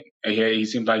him fight. He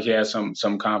seems like he has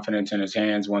some confidence in his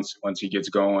hands once he gets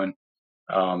going.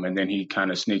 And then he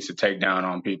kind of sneaks a takedown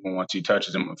on people once he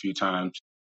touches them a few times.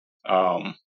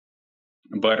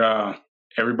 But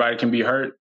everybody can be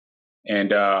hurt,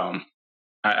 and I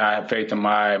have faith in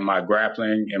my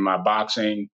grappling and my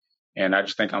boxing, and I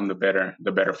just think I'm the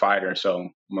better fighter. So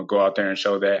I'm gonna go out there and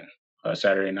show that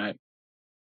Saturday night.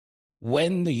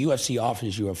 When the UFC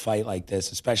offers you a fight like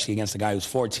this, especially against a guy who's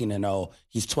 14-0,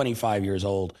 he's 25 years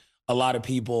old, a lot of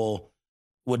people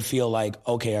would feel like,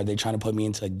 okay, are they trying to put me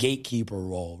into a gatekeeper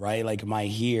role, right? Like, am I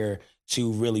here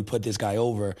to really put this guy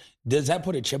over? Does that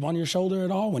put a chip on your shoulder at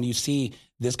all when you see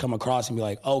this come across and be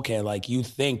like, okay, like, you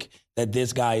think that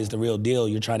this guy is the real deal,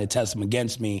 you're trying to test him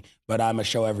against me, but I'm going to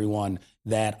show everyone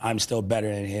that I'm still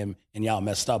better than him and y'all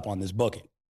messed up on this booking?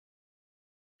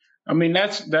 I mean,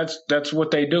 that's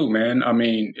what they do, man. I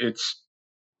mean,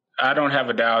 I don't have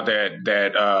a doubt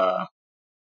that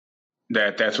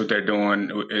that's what they're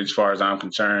doing as far as I'm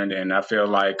concerned. And I feel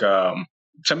like,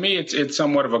 to me, it's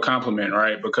somewhat of a compliment,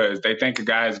 right? Because they think a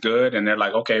guy is good and they're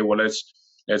like, okay, well,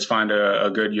 let's find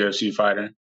a good UFC fighter,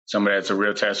 somebody that's a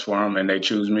real test for them. And they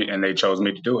choose me, and they chose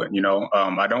me to do it.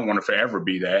 I don't want to forever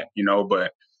be that,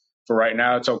 but for right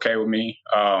now, it's okay with me.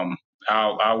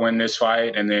 I'll win this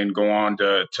fight and then go on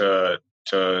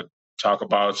to talk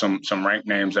about some ranked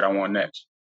names that I want next.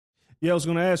 Yeah, I was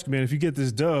going to ask you, man, if you get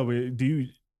this dub, do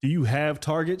you have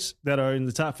targets that are in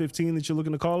the top 15 that you're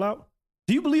looking to call out?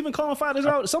 Do you believe in calling fighters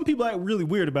out? Some people act really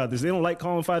weird about this. They don't like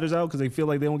calling fighters out because they feel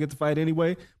like they don't get to fight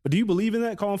anyway. But do you believe in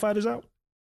that, calling fighters out?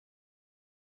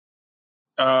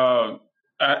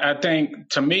 I think,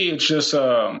 to me, it's just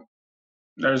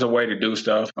there's a way to do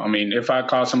stuff. I mean, if I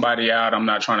call somebody out, I'm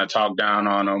not trying to talk down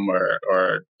on them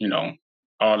or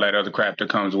all that other crap that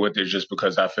comes with it just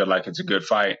because I feel like it's a good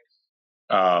fight.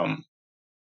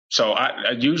 So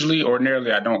I usually,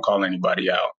 ordinarily, I don't call anybody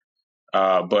out.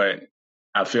 But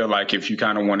I feel like if you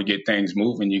kind of want to get things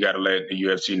moving, you got to let the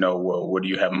UFC know, well, what do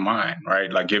you have in mind, right?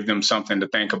 Like, give them something to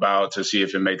think about to see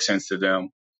if it makes sense to them.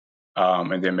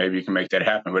 And then maybe you can make that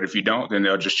happen. But if you don't, then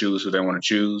they'll just choose who they want to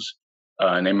choose.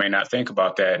 And they may not think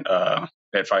about that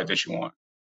fight that you want.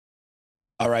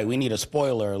 All right, we need a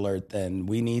spoiler alert then.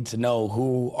 We need to know,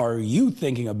 who are you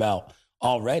thinking about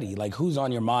already? Like, who's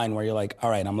on your mind where you're like, all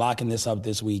right, I'm locking this up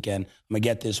this weekend. I'm going to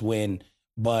get this win.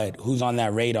 But who's on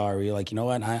that radar where you're like, you know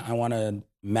what, I want to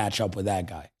match up with that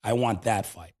guy. I want that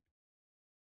fight.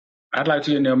 I'd like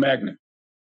to get Neil Magny.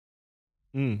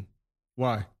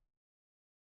 Why?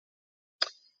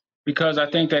 Because I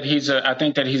think that he's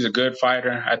a good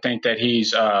fighter. I think that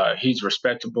he's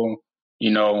respectable,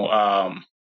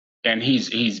 and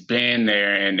he's been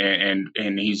there and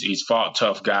he's fought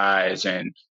tough guys.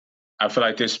 And I feel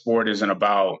like this sport isn't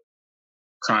about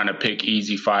trying to pick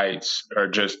easy fights or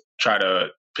just try to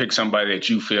pick somebody that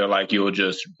you feel like you'll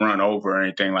just run over or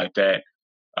anything like that.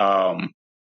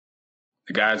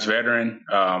 The guy's veteran.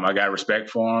 I got respect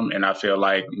for him, and I feel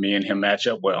like me and him match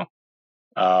up well.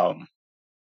 Um,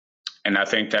 and I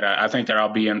think that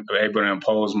I'll be able to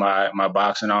impose my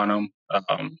boxing on him.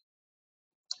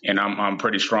 And I'm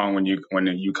pretty strong when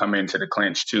you come into the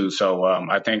clinch too. So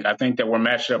I think that we're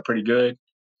matched up pretty good.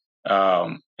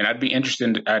 And I'd be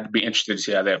interested to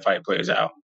see how that fight plays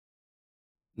out.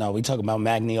 No, we talk about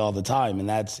Magny all the time,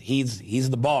 and he's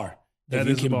the bar. If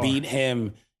you can beat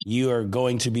him, you are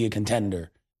going to be a contender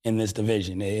in this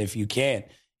division. If you can't,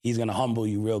 he's going to humble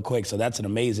you real quick. So that's an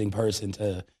amazing person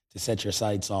to set your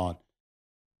sights on.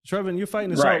 Trevin, you're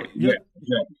fighting in right. Yeah.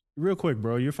 Real quick,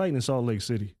 bro. You're fighting in Salt Lake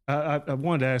City. I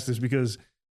wanted to ask this because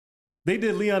they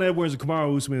did Leon Edwards and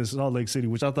Kamaru Usman in Salt Lake City,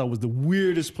 which I thought was the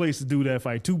weirdest place to do that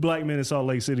fight. Two black men in Salt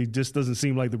Lake City just doesn't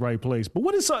seem like the right place. But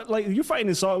what is like? You're fighting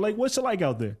in Salt Lake. What's it like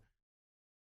out there?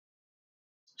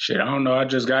 Shit, I don't know. I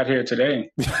just got here today.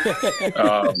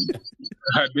 I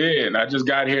did. I just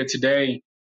got here today.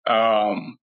 I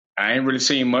ain't really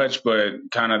seen much, but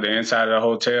kind of the inside of the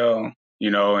hotel,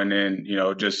 and then,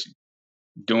 just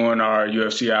doing our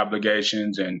UFC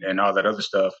obligations and all that other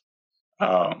stuff,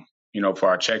 for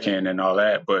our check-in and all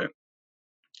that. But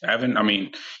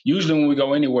usually when we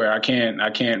go anywhere, I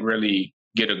can't really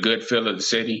get a good feel of the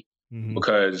city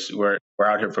because we're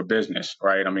out here for business,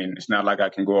 right? I mean, it's not like I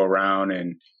can go around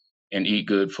and eat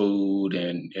good food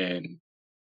and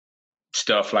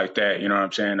stuff like that. You know what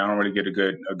I'm saying? I don't really get a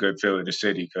good feel of the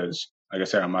city because, like I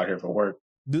said, I'm out here for work.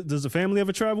 Does the family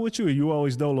ever travel with you, or you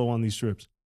always dolo on these trips?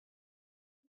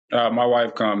 My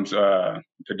wife comes the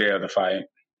day of the fight,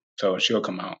 so she'll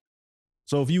come out.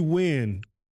 So if you win,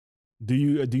 do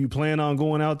you plan on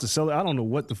going out to celebrate? I don't know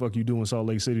what the fuck you do in Salt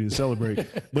Lake City to celebrate,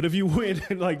 but if you win,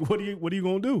 like, what are you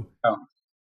gonna do?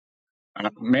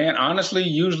 Man, honestly,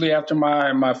 usually after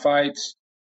my fights,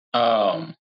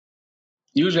 I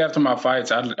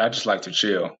just like to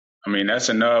chill. I mean, that's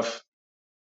enough.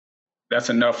 That's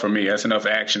enough for me. That's enough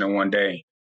action in one day.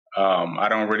 I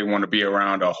don't really want to be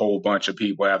around a whole bunch of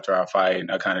people after I fight.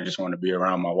 I kind of just want to be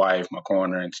around my wife, my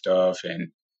corner and stuff, and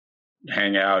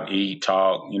hang out, eat,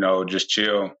 talk, just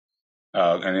chill,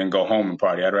 and then go home and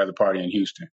party. I'd rather party in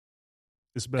Houston.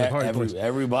 It's a better party place.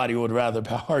 Everybody would rather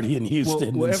party in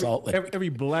Houston than Salt Lake. Every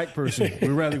black person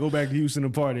would rather go back to Houston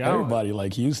and party. Everybody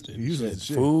like Houston.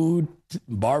 Food,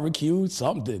 barbecue,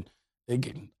 something.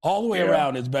 All the way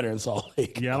around is better in Salt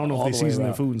Lake. Yeah, I don't know if they season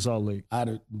their food in Salt Lake.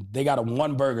 They got a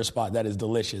one burger spot that is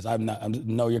delicious. I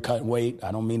know you're cutting weight.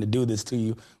 I don't mean to do this to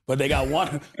you, but they got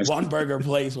one burger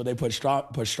place where they put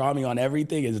pastrami on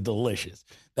everything. It's delicious.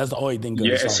 That's the only thing good.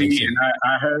 Yeah, and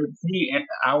I heard.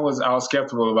 I was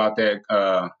skeptical about that.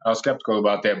 I was skeptical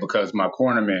about that because one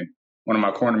of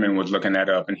my cornermen was looking that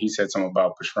up, and he said something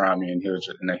about pastrami, and he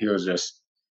was just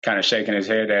kind of shaking his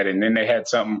head at it. And then they had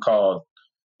something called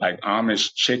like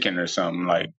Amish chicken or something.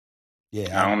 Like,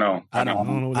 I don't know.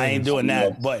 I ain't doing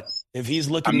that. But if he's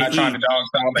looking, I'm not trying to dog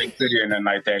Salt Lake City or nothing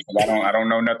like that because I don't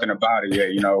know nothing about it yet.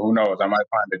 Who knows? I might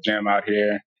find a gym out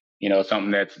here.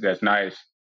 Something that's nice.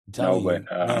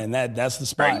 Man, that's the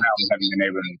spot. Right now, we haven't been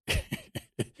able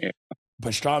to. Yeah.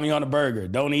 Pastrami on a burger.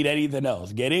 Don't eat anything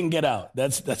else. Get in, get out.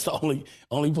 That's the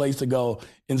only place to go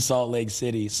in Salt Lake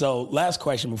City. So, last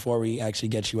question before we actually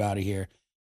get you out of here.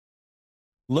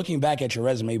 Looking back at your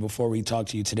resume before we talk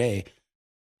to you today,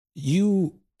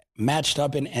 you matched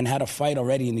up and had a fight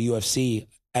already in the UFC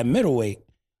at middleweight,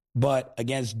 but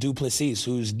against Duplessis,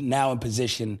 who's now in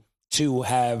position to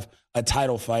have a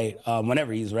title fight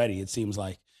whenever he's ready, it seems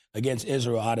like, against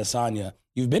Israel Adesanya.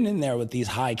 You've been in there with these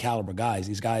high caliber guys,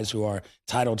 these guys who are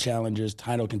title challengers,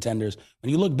 title contenders. When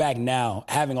you look back now,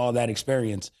 having all that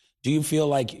experience, do you feel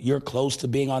like you're close to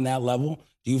being on that level?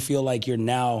 Do you feel like you're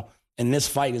now, and this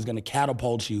fight is going to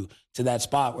catapult you to that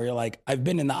spot where you're like, I've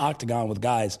been in the octagon with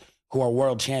guys who are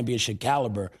world championship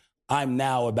caliber. I'm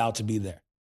now about to be there.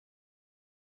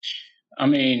 I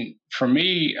mean, for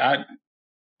me, I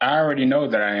already know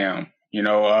that I am.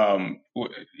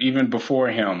 Even before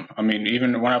him. I mean,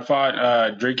 even when I fought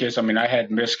Dricus, I had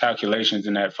miscalculations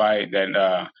in that fight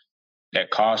that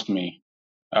cost me.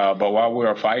 But while we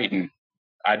were fighting,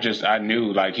 I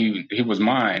knew like he was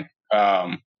mine.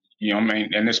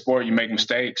 In this sport, you make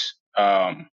mistakes,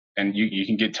 and you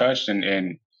can get touched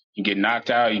and you get knocked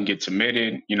out, you can get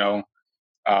submitted,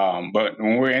 But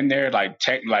when we're in there, like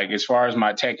as far as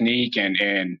my technique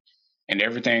and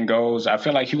everything goes, I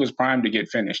feel like he was primed to get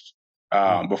finished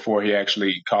before he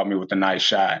actually caught me with a nice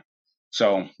shot.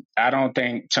 So I don't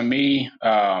think, to me,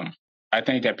 I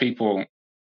think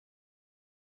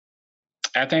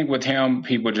with him,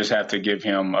 people just have to give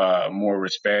him more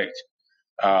respect.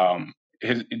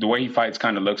 the way he fights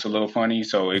kind of looks a little funny.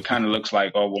 So it kind of looks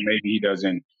like, oh, well,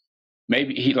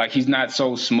 maybe he's not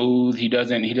so smooth. He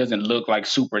doesn't look like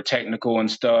super technical and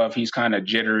stuff. He's kind of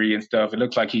jittery and stuff. It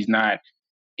looks like he's not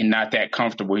that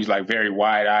comfortable. He's like very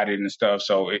wide-eyed and stuff.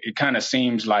 So it kind of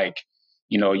seems like,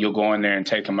 you'll go in there and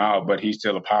take him out, but he's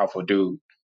still a powerful dude,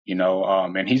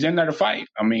 and he's in there to fight.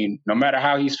 I mean, no matter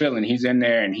how he's feeling, he's in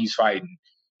there and he's fighting,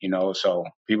 so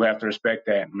people have to respect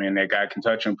that. I mean, that guy can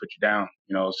touch him, put you down,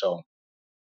 so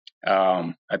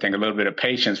I think a little bit of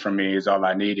patience from me is all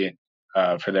I needed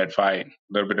for that fight. A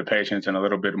little bit of patience and a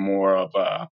little bit more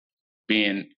of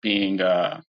being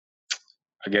I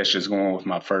guess just going with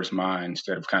my first mind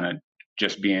instead of kind of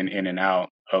just being in and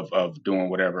out of doing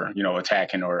whatever,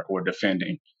 attacking or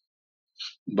defending.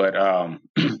 But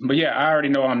but yeah, I already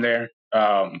know I'm there.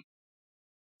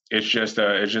 It's just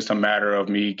a matter of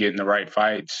me getting the right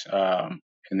fights and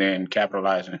then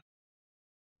capitalizing.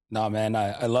 No, man,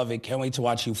 I love it. Can't wait to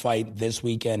watch you fight this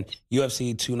weekend.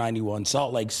 UFC 291,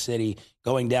 Salt Lake City,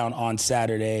 going down on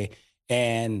Saturday.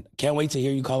 And can't wait to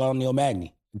hear you call out Neil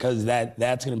Magny, because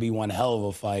that's going to be one hell of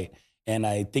a fight. And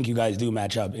I think you guys do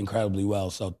match up incredibly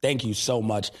well. So thank you so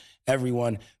much,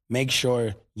 everyone. Make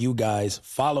sure you guys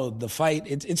follow the fight.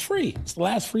 It's free. It's the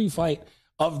last free fight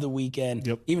of the weekend.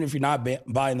 Yep. Even if you're not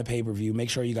buying the pay-per-view,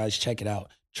 make sure you guys check it out.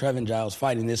 Trevin Giles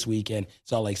fighting this weekend,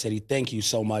 Salt Lake City. Thank you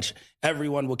so much,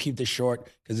 everyone. We'll keep this short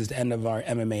because it's the end of our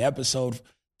MMA episode.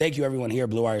 Thank you, everyone, here at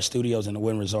Blue Wire Studios in the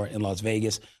Wynn Resort in Las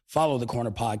Vegas. Follow the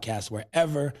Corner Podcast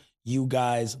wherever you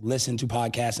guys listen to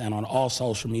podcasts and on all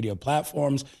social media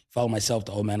platforms. Follow myself,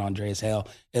 the old man Andreas Hale,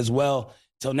 as well.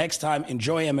 Till next time,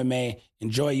 enjoy MMA,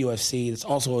 enjoy UFC. It's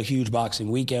also a huge boxing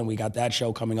weekend. We got that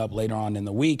show coming up later on in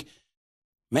the week.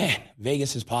 Man,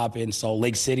 Vegas is popping. Salt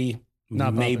Lake City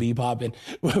maybe popping.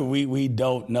 We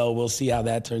don't know. We'll see how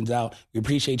that turns out. We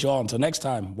appreciate you all. Until next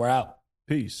time, we're out.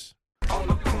 Peace.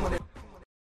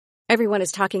 Everyone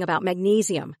is talking about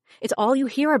magnesium. It's all you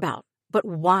hear about. But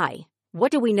why?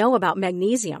 What do we know about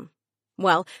magnesium?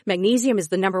 Well, magnesium is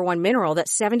the number one mineral that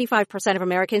 75% of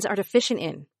Americans are deficient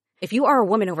in. If you are a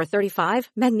woman over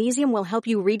 35, magnesium will help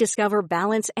you rediscover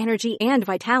balance, energy, and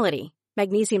vitality.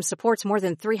 Magnesium supports more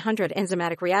than 300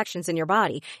 enzymatic reactions in your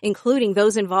body, including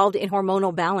those involved in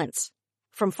hormonal balance.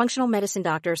 From functional medicine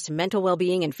doctors to mental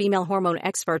well-being and female hormone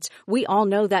experts, we all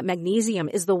know that magnesium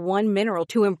is the one mineral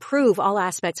to improve all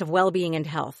aspects of well-being and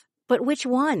health. But which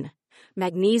one?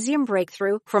 Magnesium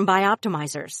Breakthrough from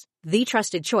Bioptimizers, the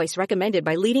trusted choice recommended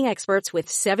by leading experts with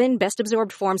 7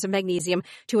 best-absorbed forms of magnesium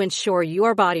to ensure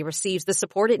your body receives the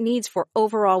support it needs for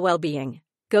overall well-being.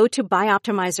 Go to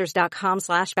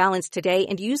bioptimizers.com/balance today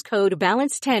and use code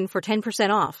BALANCE10 for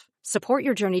 10% off. Support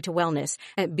your journey to wellness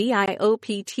at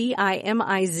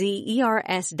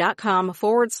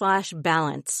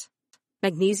bioptimizers.com/balance.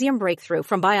 Magnesium Breakthrough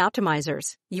from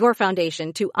Bioptimizers, your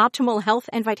foundation to optimal health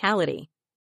and vitality.